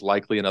signings,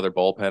 likely another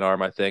bullpen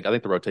arm. I think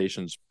the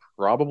rotation's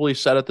probably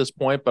set at this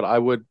point, but I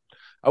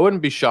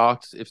wouldn't be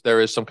shocked if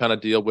there is some kind of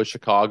deal with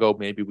Chicago.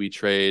 Maybe we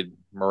trade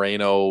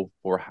Moreno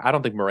I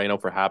don't think Moreno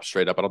for Happ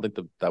straight up. I don't think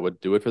that would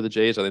do it for the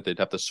Jays. I think they'd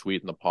have to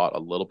sweeten the pot a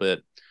little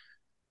bit.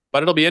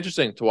 But it'll be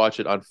interesting to watch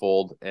it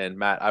unfold. And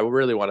Matt, I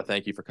really want to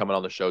thank you for coming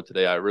on the show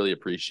today. I really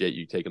appreciate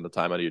you taking the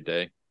time out of your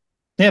day.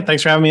 Yeah,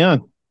 thanks for having me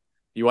on.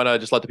 You want to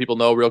just let the people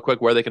know real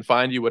quick where they can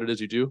find you, what it is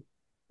you do?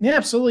 Yeah,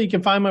 absolutely. You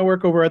can find my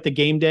work over at the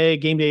Game Day,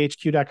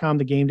 gamedayhq.com,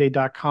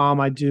 thegameday.com.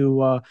 I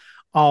do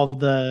all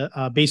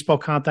the baseball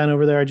content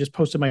over there. I just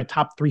posted my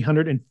top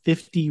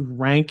 350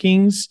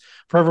 rankings.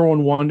 For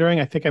everyone wondering,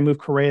 I think I moved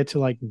Correa to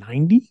like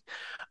 90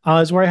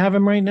 is where I have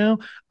him right now.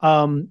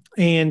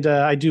 And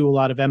I do a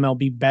lot of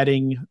MLB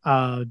betting,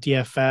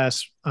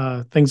 DFS,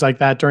 things like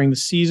that during the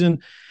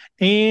season.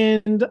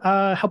 And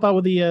help out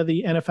with the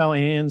NFL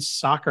and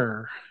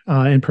soccer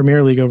and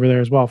Premier League over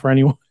there as well for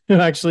anyone who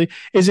actually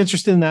is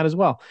interested in that as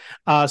well.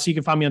 So you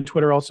can find me on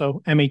Twitter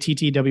also,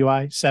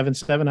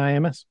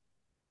 MATTWI77IMS.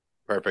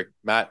 Perfect.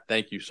 Matt,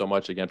 thank you so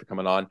much again for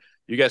coming on.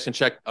 You guys can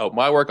check out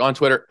my work on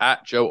Twitter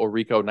at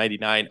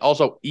JoeOrico99.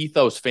 Also,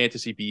 Ethos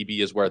Fantasy BB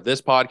is where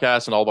this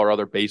podcast and all of our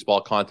other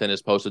baseball content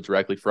is posted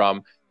directly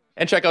from.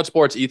 And check out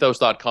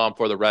sportsethos.com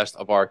for the rest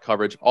of our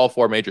coverage, all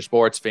 4 major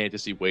sports,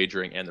 fantasy,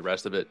 wagering, and the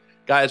rest of it.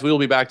 Guys, we will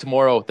be back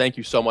tomorrow. Thank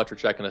you so much for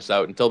checking us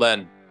out. Until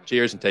then,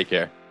 cheers and take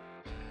care.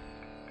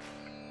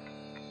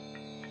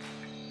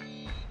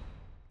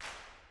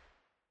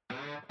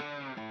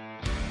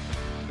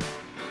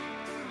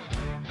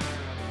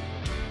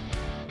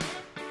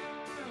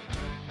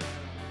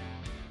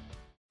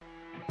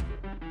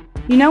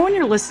 You know when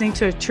you're listening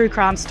to a true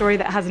crime story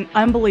that has an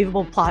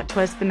unbelievable plot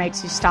twist that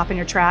makes you stop in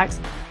your tracks?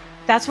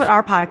 That's what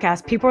our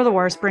podcast, People Are the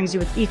Worst, brings you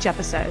with each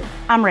episode.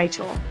 I'm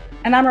Rachel.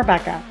 And I'm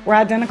Rebecca. We're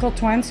identical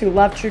twins who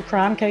love true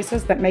crime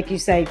cases that make you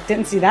say,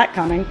 didn't see that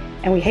coming,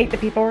 and we hate the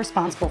people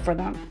responsible for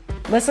them.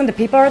 Listen to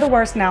People Are the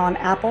Worst now on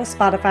Apple,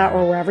 Spotify,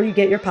 or wherever you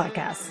get your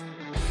podcasts.